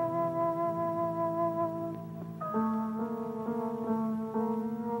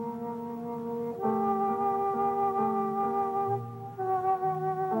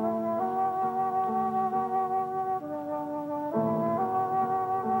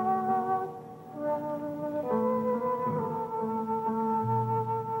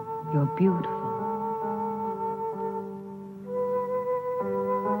 You're beautiful.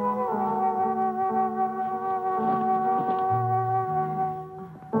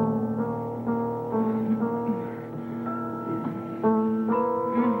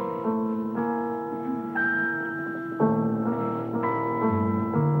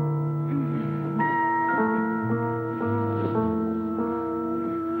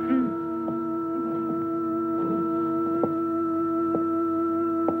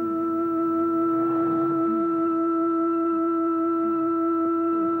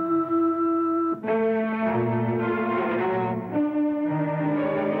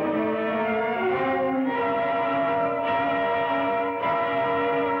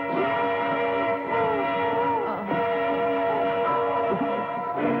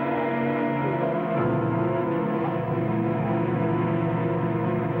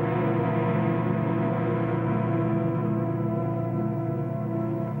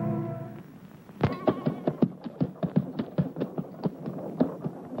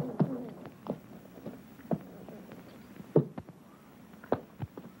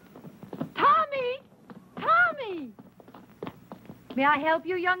 May I help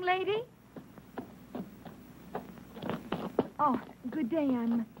you, young lady? Oh, good day.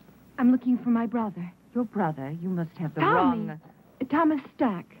 I'm looking for my brother. Your brother? You must have the Tommy. wrong... Thomas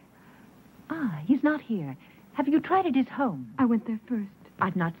Stack. Ah, he's not here. Have you tried at his home? I went there first.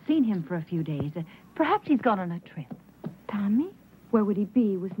 I've not seen him for a few days. Perhaps he's gone on a trip. Tommy? Where would he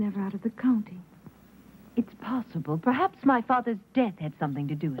be? He was never out of the county. It's possible. Perhaps my father's death had something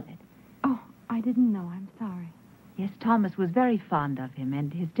to do with it. Oh, I didn't know. I'm sorry. Yes, Thomas was very fond of him,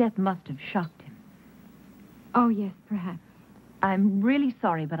 and his death must have shocked him. Oh, yes, perhaps. I'm really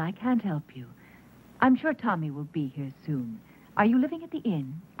sorry, but I can't help you. I'm sure Tommy will be here soon. Are you living at the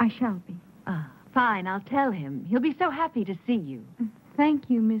inn? I shall be. Ah, fine. I'll tell him. He'll be so happy to see you. Thank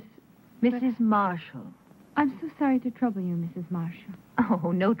you, Mrs. Marshall. I'm so sorry to trouble you, Mrs. Marshall.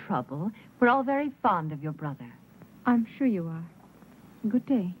 Oh, no trouble. We're all very fond of your brother. I'm sure you are. Good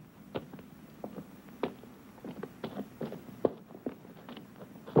day.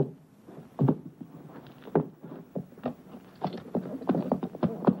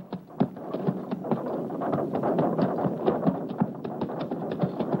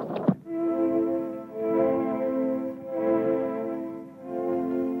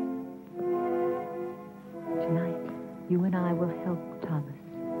 You and I will help Thomas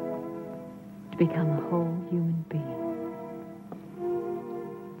to become a whole human being.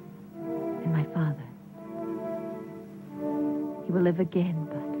 And my father, he will live again,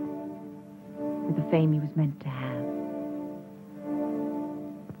 but with the fame he was meant to have.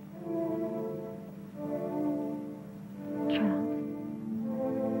 Charles?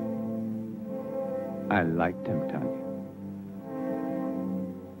 I liked him, Tanya.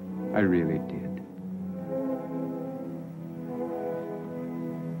 I really did.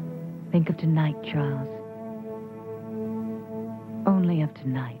 Think of tonight, Charles. Only of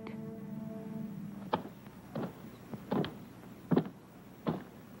tonight.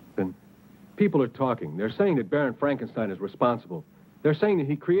 People are talking. They're saying that Baron Frankenstein is responsible. They're saying that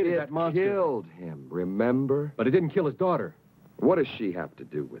he created that monster. It killed him, remember? But it didn't kill his daughter. What does she have to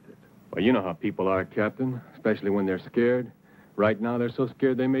do with it? Well, you know how people are, Captain, especially when they're scared. Right now, they're so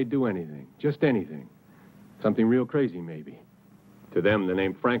scared they may do anything. Just anything. Something real crazy, maybe. To them, the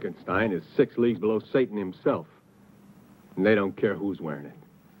name Frankenstein is 6 leagues below Satan himself. And they don't care who's wearing it.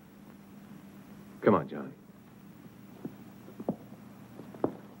 Come on, Johnny.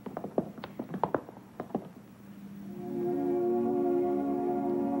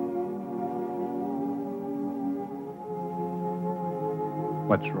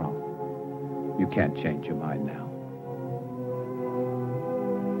 What's wrong? You can't change your mind now.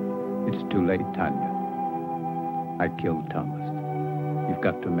 It's too late, Tanya. I killed Thomas. You've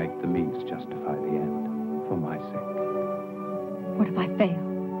got to make the means justify the end, for my sake. What if I fail?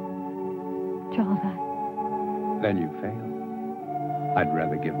 Charles, Then you fail. I'd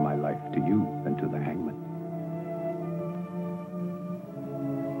rather give my life to you than to the hangman.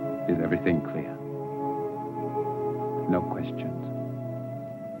 Is everything clear? No questions.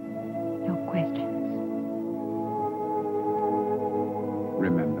 No questions.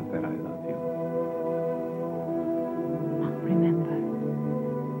 Remember that I love you. I'll remember.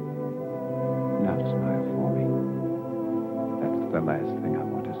 Now smile for me. That's the last thing I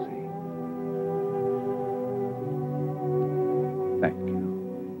want to see. Thank you.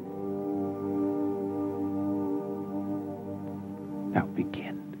 Now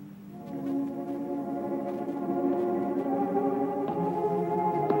begin.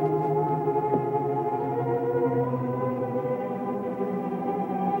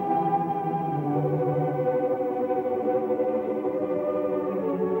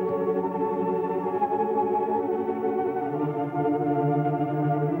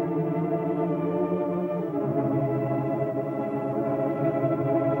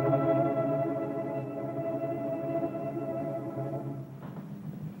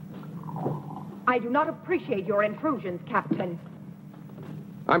 I do not appreciate your intrusions, Captain.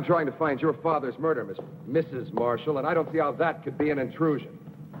 I'm trying to find your father's murder, Mrs. Marshall, and I don't see how that could be an intrusion.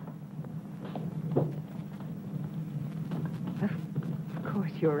 Of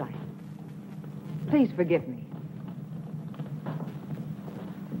course, you're right. Please forgive me.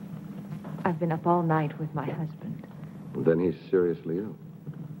 I've been up all night with my husband. Then he's seriously ill.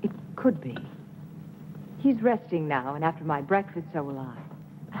 It could be. He's resting now, and after my breakfast, so will I.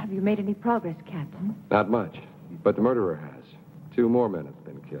 Have you made any progress, Captain? Not much, but the murderer has. 2 more men have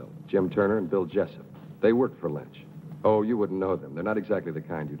been killed, Jim Turner and Bill Jessup. They worked for Lynch. Oh, you wouldn't know them. They're not exactly the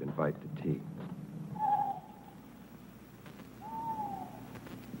kind you'd invite to tea.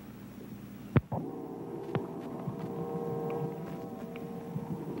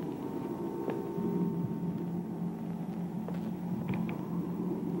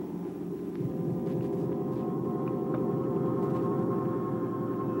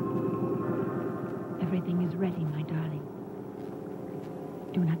 Everything is ready, my darling.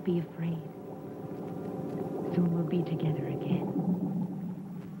 Do not be afraid. Soon we'll be together again.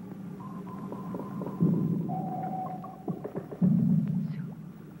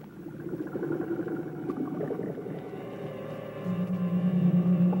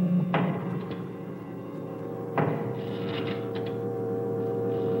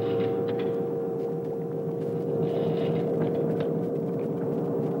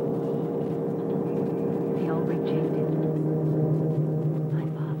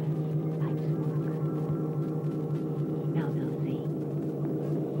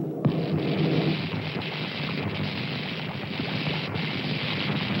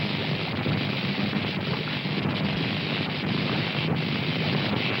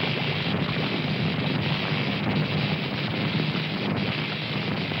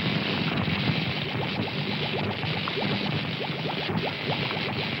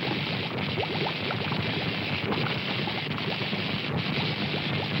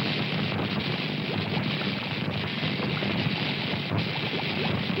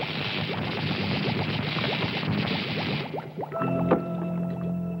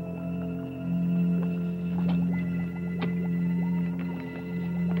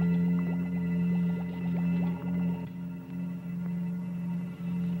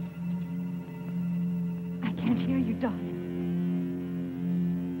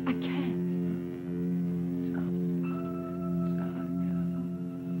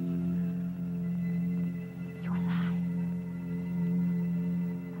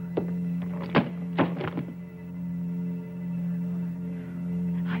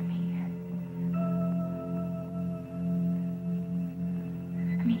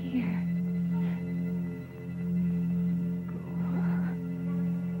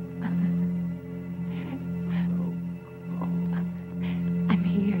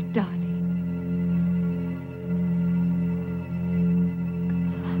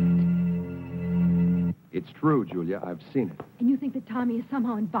 It's true, Julia. I've seen it. And you think that Tommy is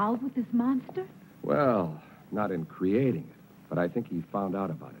somehow involved with this monster? Well, not in creating it, but I think he found out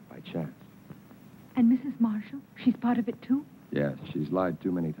about it by chance. And Mrs. Marshall? She's part of it, too? Yes, she's lied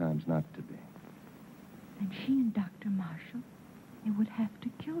too many times not to be. Then she and Dr. Marshall, they would have to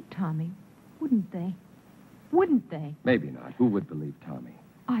kill Tommy, wouldn't they? Wouldn't they? Maybe not. Who would believe Tommy?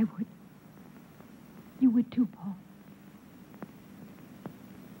 I would. You would, too, Paul.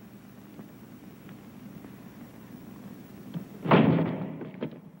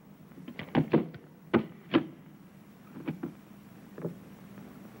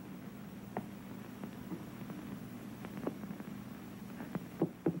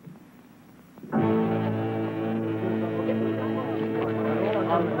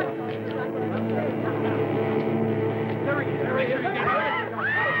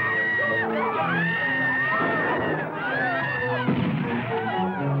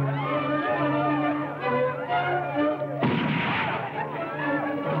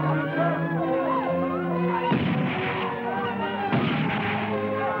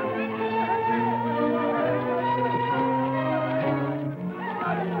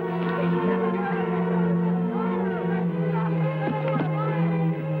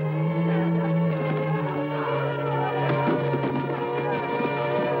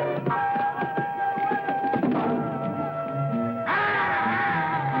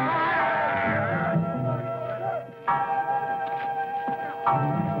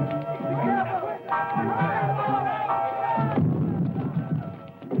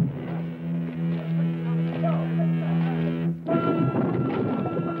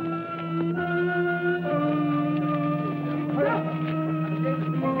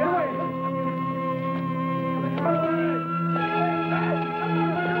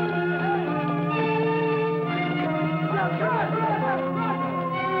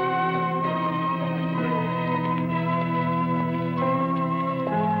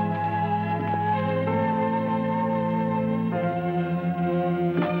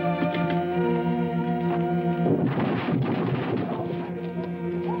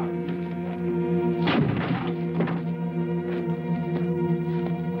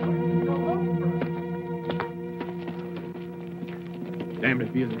 damned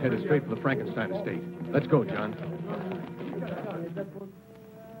if he isn't headed straight for the Frankenstein estate. Let's go, John.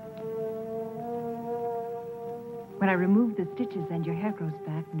 When I remove the stitches and your hair grows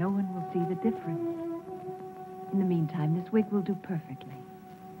back, no one will see the difference. In the meantime, this wig will do perfectly.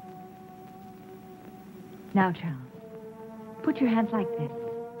 Now, Charles, put your hands like this.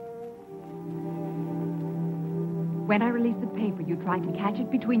 When I release the paper, you try to catch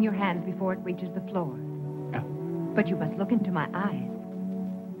it between your hands before it reaches the floor. But you must look into my eyes.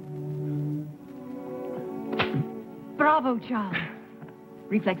 Bravo, Charles.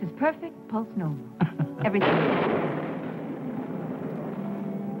 Reflex is perfect, pulse normal. Everything is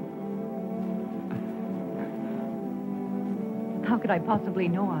How could I possibly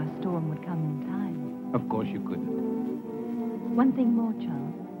know our storm would come in time? Of course you couldn't. One thing more,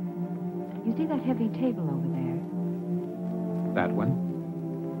 Charles. You see that heavy table over there? That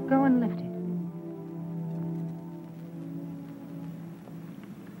one? Go and lift it.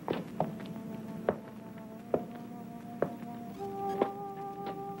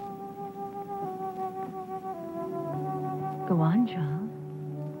 Go on, Charles.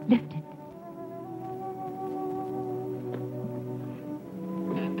 Lift it.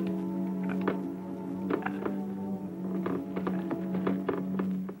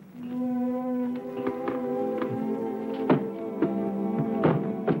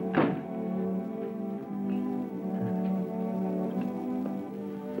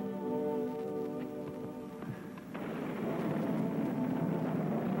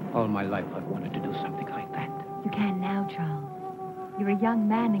 All my life I've wanted to do something like that. You can now, Charles. You're a young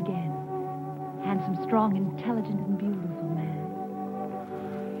man again. Handsome, strong, intelligent, and beautiful man.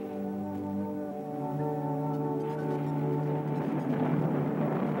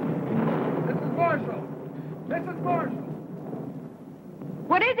 Mrs. Marshall! Mrs. Marshall!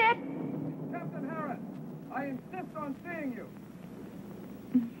 What is it? Captain Harris, I insist on seeing you.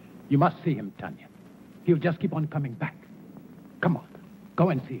 You must see him, Tanya. He'll just keep on coming back. Come on. Go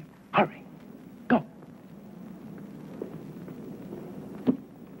and see him. Hurry. Go.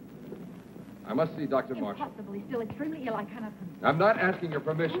 I must see Dr. Marshall. Impossible. He's still extremely ill. I cannot. I'm not asking your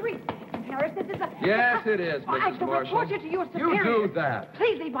permission. Read, Harris, this is a... Yes, it is, I Mrs. shall Marshall. report you to your You superior. do that.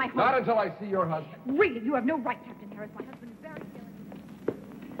 Please leave my home. Not until I see your husband. Really, you have no right, Captain Harris. My husband is very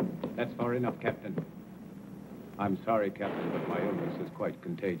ill. That's far enough, Captain. I'm sorry, Captain, but my illness is quite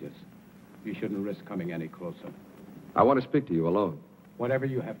contagious. You shouldn't risk coming any closer. I want to speak to you alone. Whatever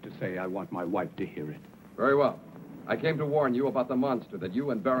you have to say, I want my wife to hear it. Very well. I came to warn you about the monster that you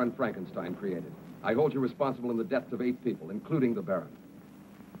and Baron Frankenstein created. I hold you responsible in the deaths of 8 people, including the Baron.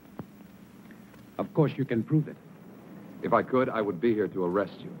 Of course you can prove it. If I could, I would be here to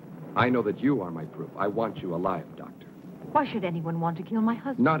arrest you. I know that you are my proof. I want you alive, Doctor. Why should anyone want to kill my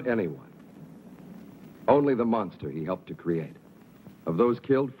husband? Not anyone. Only the monster he helped to create. Of those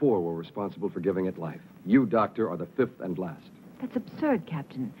killed, 4 were responsible for giving it life. You, Doctor, are the 5th and last. That's absurd,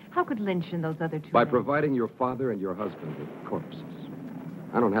 Captain. How could Lynch and those other 2 By men... providing your father and your husband with corpses.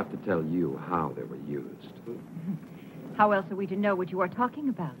 I don't have to tell you how they were used. How else are we to know what you are talking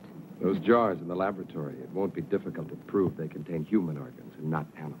about? Those jars in the laboratory, it won't be difficult to prove they contain human organs and not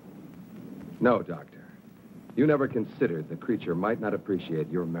animal. No, Doctor. You never considered the creature might not appreciate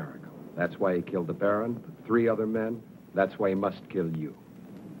your miracle. That's why he killed the Baron, the 3 other men. That's why he must kill you.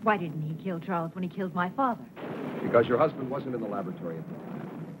 Why didn't he kill Charles when he killed my father? Because your husband wasn't in the laboratory at the time.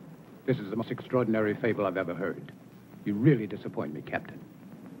 This is the most extraordinary fable I've ever heard. You really disappoint me, Captain.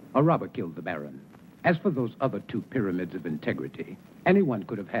 A robber killed the Baron. As for those other 2 pyramids of integrity, anyone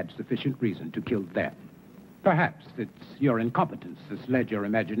could have had sufficient reason to kill them. Perhaps it's your incompetence that's led your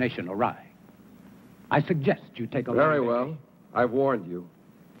imagination awry. I suggest you take a... Very well. I've warned you.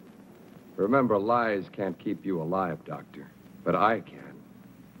 Remember, lies can't keep you alive, Doctor. But I can.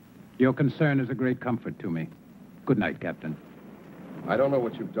 Your concern is a great comfort to me. Good night, Captain. I don't know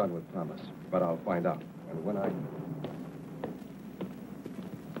what you've done with Thomas, but I'll find out. And when I...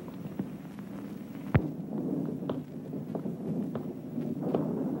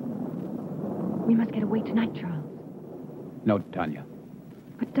 We must get away tonight, Charles. No, Tanya.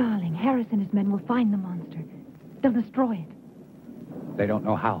 But, darling, Harris and his men will find the monster. They'll destroy it. They don't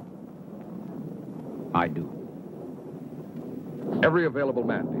know how. I do. Every available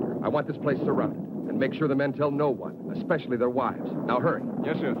man, Peter. I want this place surrounded. And make sure the men tell no one, especially their wives. Now, hurry.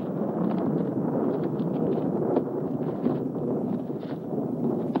 Yes, sir.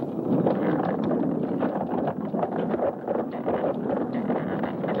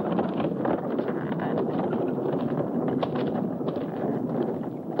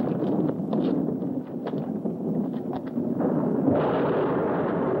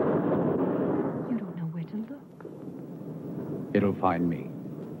 It'll find me.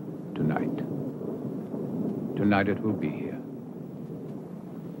 Tonight. Tonight it will be here.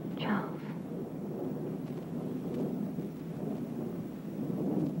 Charles.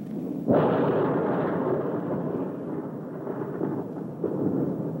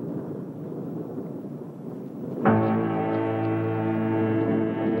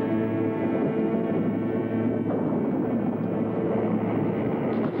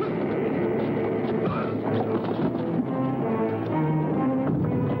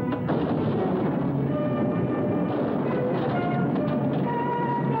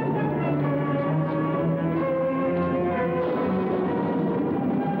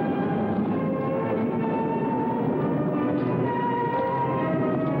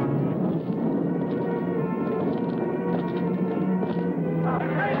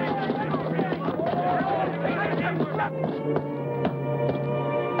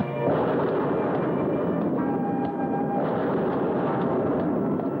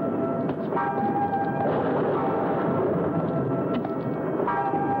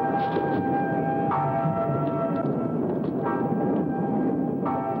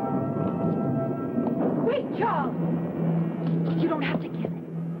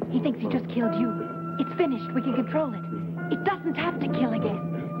 We can control it. It doesn't have to kill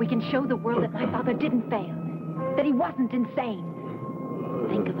again. We can show the world that my father didn't fail, that he wasn't insane.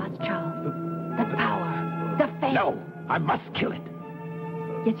 Think of us, Charles. The power, the fame. No, I must kill it.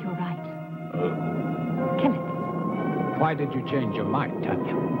 Yes, you're right. Kill it. Why did you change your mind,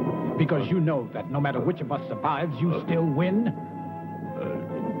 Tanya? Because you know that no matter which of us survives, you still win?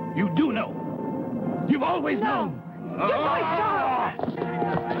 You do know. You've always known. Good boy, Charles!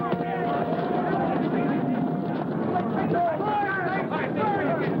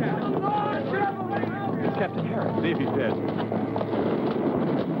 Captain Harris. See if he's dead.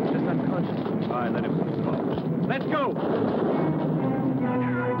 Just unconscious. All right, let him close. Let's go!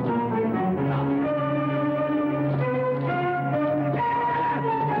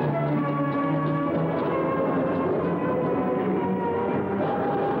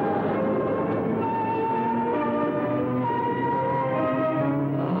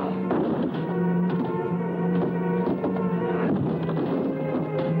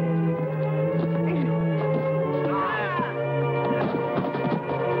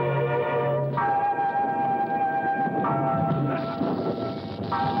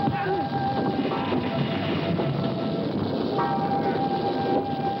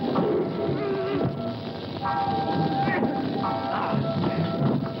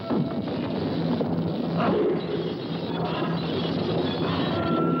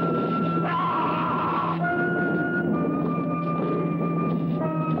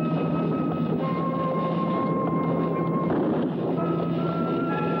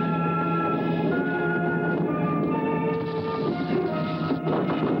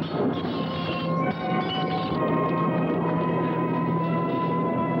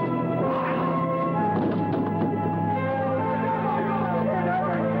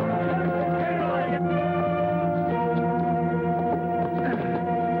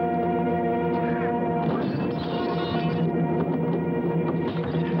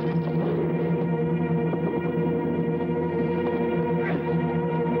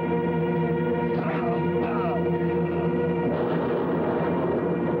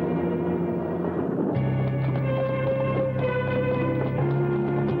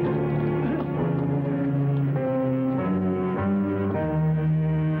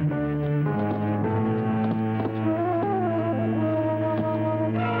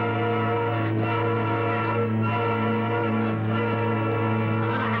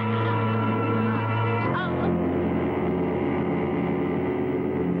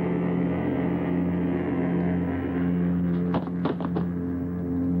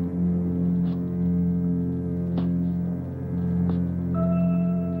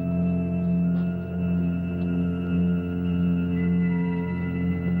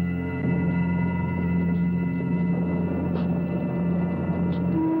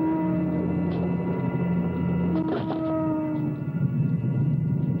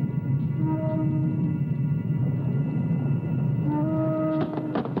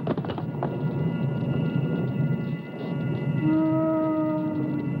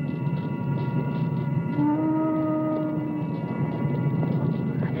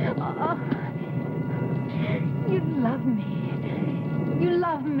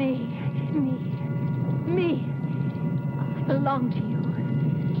 belong to you.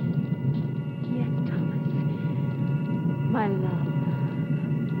 Yes, Thomas. My love.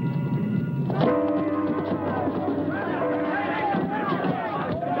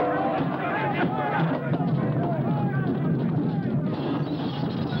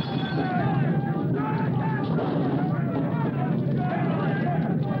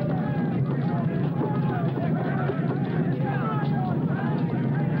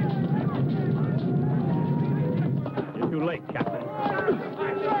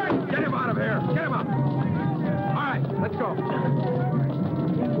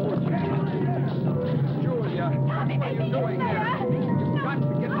 doing here?